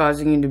that was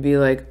causing you to be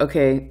like,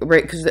 okay,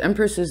 right, because the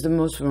Empress is the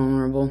most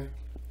vulnerable.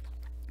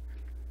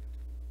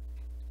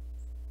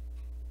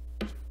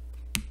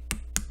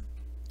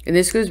 And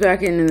this goes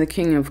back into the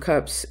King of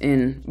Cups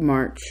in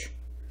March.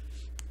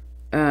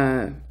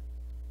 And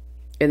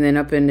then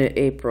up into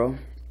April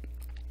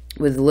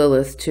with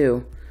Lilith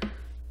too.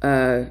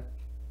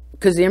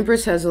 Because the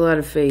Empress has a lot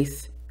of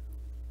faith.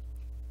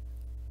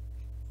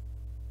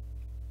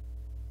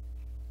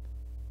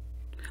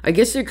 I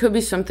guess there could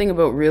be something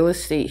about real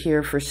estate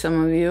here for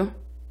some of you.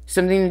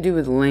 Something to do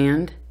with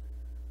land.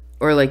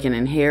 Or like an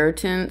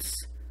inheritance.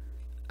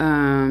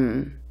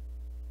 I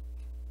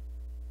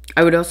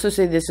would also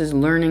say this is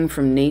learning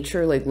from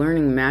nature. Like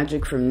learning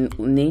magic from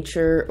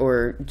nature.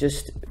 Or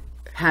just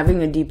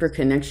having a deeper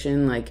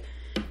connection like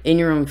in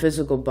your own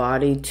physical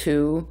body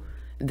to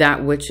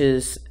that which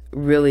is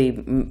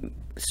really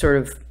sort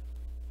of,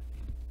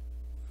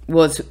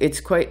 well,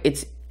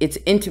 it's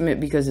intimate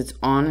because it's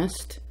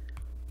honest.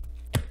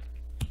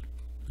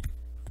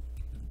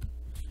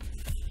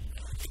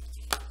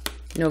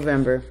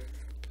 November.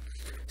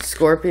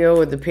 Scorpio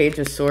with the Page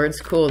of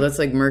Swords. Cool. That's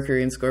like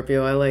Mercury and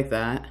Scorpio. I like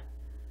that.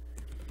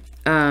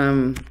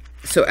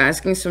 So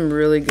asking some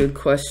really good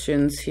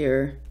questions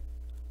here.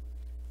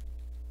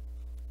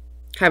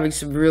 Having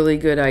some really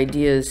good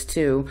ideas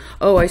too.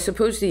 Oh, I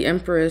suppose the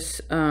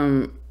Empress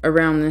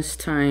around this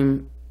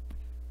time,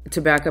 to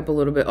back up a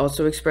little bit,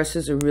 also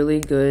expresses a really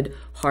good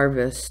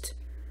harvest.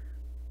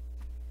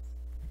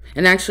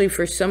 And actually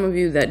for some of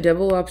you, that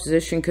double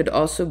opposition could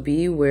also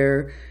be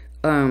where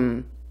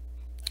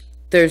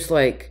there's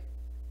like,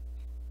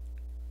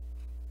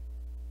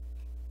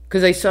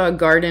 because I saw a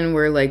garden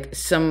where like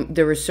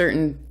there were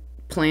certain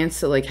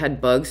plants that like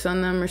had bugs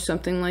on them or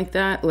something like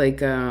that. Like,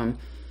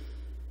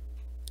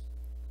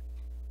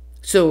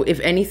 so if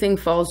anything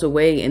falls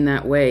away in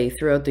that way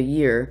throughout the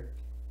year,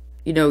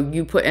 you know,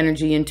 you put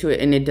energy into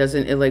it and it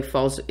doesn't, it like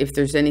falls. If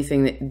there's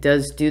anything that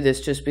does do this,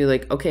 just be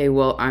like, okay,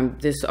 well,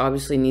 this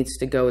obviously needs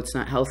to go. It's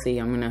not healthy.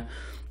 I'm going to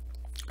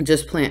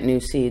just plant new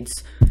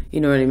seeds.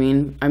 You know what I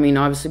mean? I mean,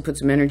 obviously put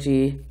some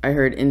energy, I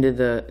heard,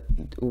 into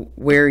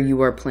where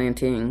you are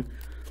planting.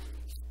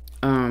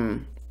 Because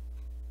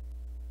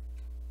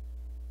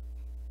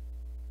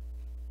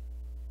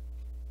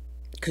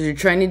you're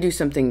trying to do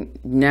something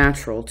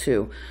natural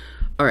too.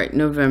 All right,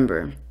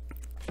 November.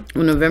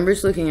 Well,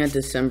 November's looking at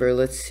December.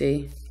 Let's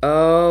see.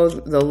 Oh,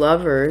 the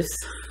Lovers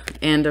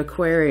and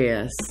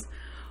Aquarius.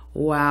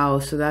 Wow,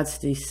 so that's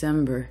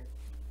December.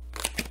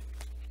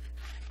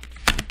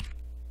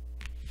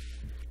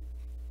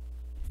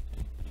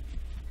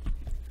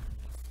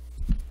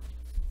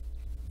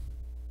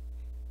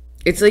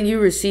 It's like you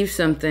receive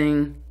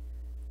something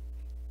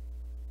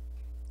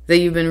that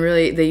you've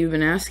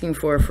been asking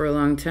for a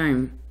long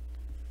time.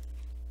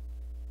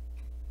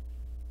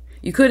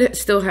 You could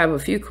still have a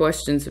few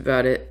questions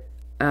about it,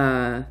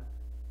 but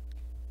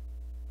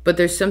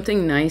there's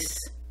something nice.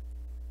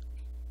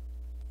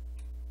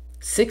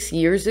 6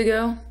 years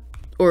ago,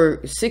 or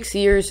 6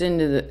 years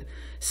into the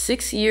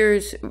 6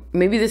 years,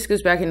 maybe this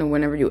goes back into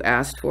whenever you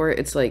asked for it.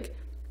 It's like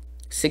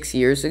 6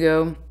 years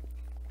ago,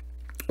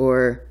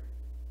 or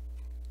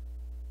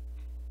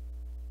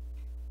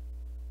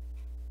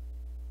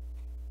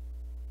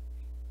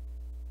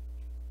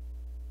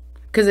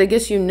because I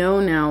guess you know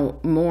now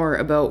more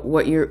about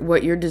what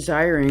you're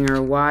desiring,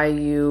 or why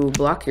you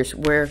block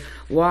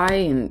why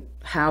and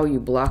how you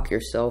block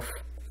yourself,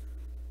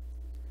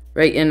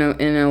 right? In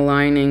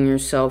aligning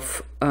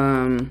yourself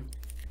a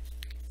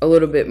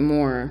little bit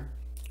more,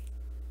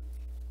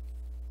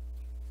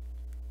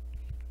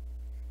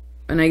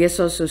 and I guess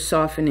also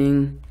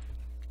softening.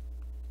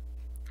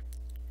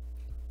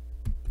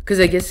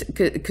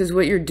 Because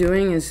what you're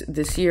doing is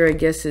this year, I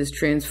guess, is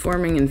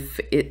transforming, and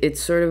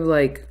it's sort of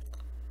like,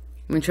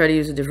 I'm going to try to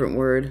use a different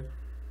word.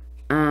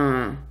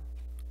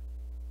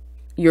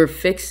 You're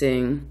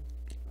fixing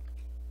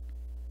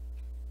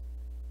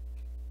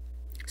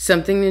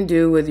something to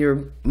do with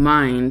your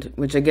mind,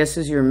 which I guess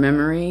is your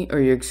memory or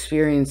your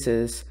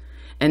experiences,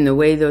 and the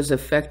way those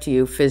affect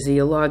you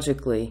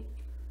physiologically.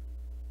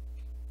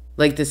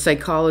 Like the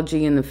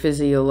psychology and the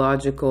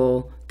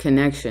physiological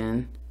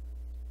connection,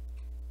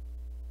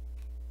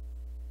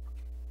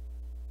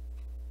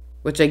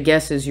 which I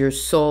guess is your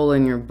soul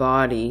and your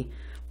body,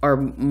 are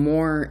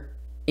more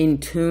in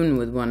tune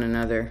with one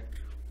another.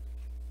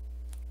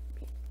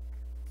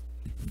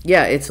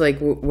 Yeah, it's like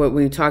what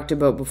we talked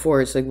about before.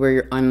 It's like where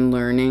you're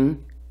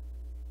unlearning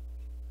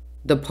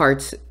the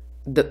parts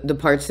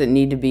that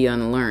need to be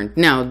unlearned.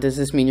 Now, does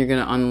this mean you're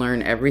going to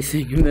unlearn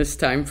everything in this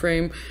time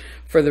frame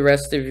for the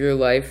rest of your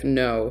life?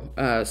 No.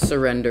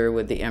 Surrender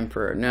with the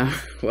Emperor. No.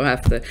 We'll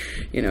have to,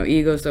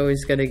 ego's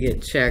always got to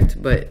get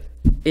checked. But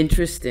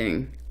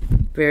interesting.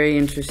 Very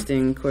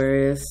interesting,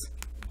 Aquarius.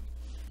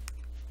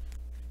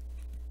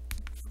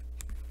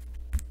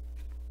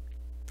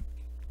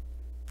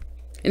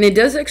 And it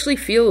does actually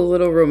feel a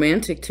little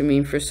romantic to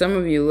me for some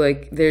of you.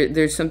 Like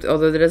there's something,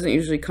 although that doesn't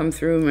usually come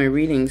through in my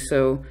reading.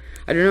 So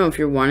I don't know if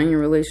you're wanting your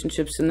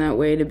relationships in that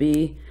way to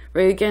be,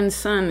 right? Again,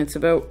 Sun, it's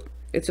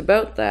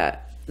about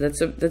that.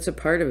 That's a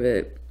part of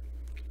it.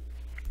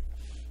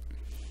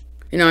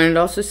 And I'd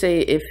also say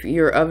if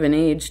you're of an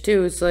age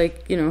too, it's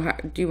like, how,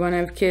 do you want to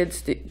have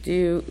kids? Do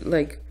you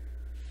like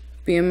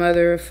be a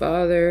mother, a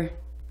father?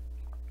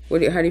 How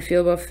do you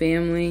feel about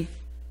family?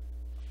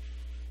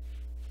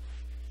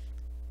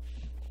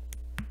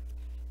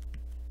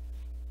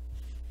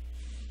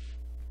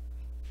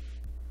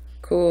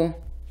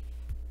 Cool.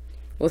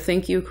 Well,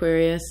 thank you,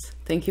 Aquarius.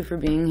 Thank you for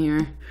being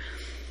here.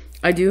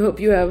 I do hope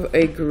you have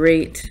a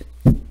great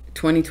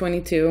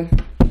 2022.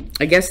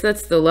 I guess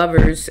that's the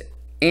Lovers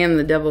and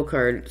the Devil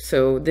card.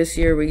 So this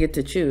year we get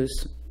to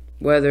choose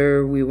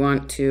whether we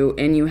want to.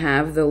 And you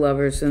have the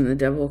Lovers and the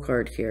Devil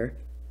card here.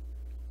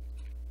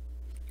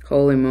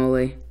 Holy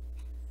moly.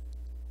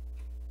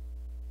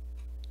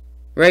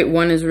 Right?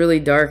 One is really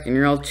dark and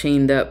you're all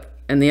chained up.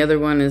 And the other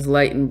one is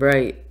light and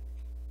bright,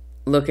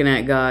 looking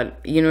at God.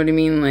 You know what I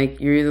mean? Like,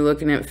 you're either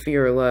looking at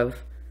fear or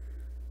love.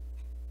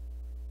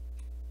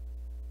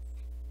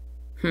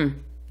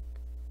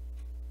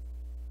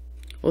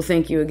 Well,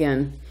 thank you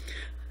again.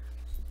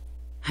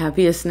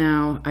 Happiest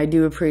now. I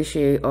do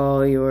appreciate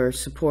all your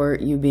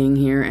support, you being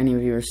here. Any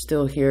of you are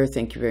still here,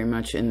 thank you very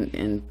much,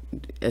 and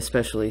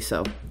especially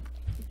so.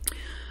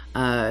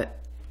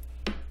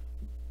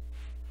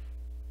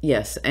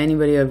 Yes,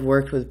 anybody I've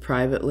worked with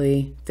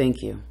privately,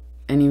 thank you.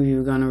 Any of you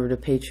who've gone over to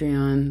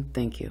Patreon,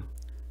 thank you.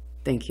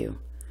 Thank you.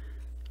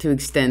 To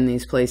extend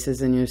these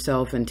places in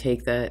yourself and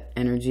take that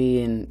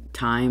energy and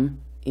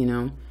time,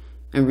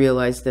 and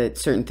realize that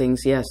certain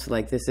things, yes,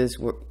 like this is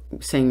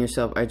saying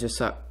yourself, I just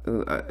saw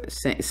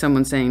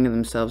someone saying to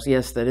themselves,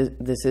 yes,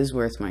 this is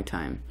worth my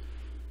time.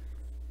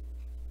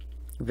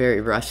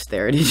 Very rushed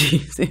there, did you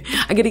see?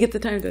 I gotta get the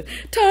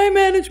time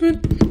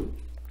management.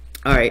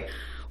 All right.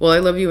 Well, I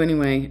love you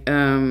anyway,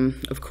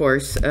 of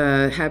course.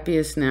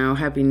 Happiest now.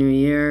 Happy New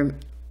Year.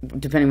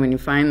 Depending when you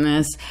find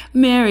this.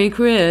 Merry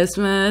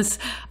Christmas.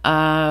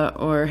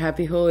 Or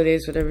Happy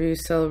Holidays, whatever you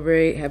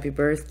celebrate. Happy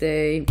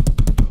birthday.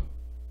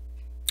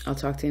 I'll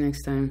talk to you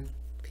next time.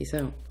 Peace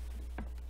out.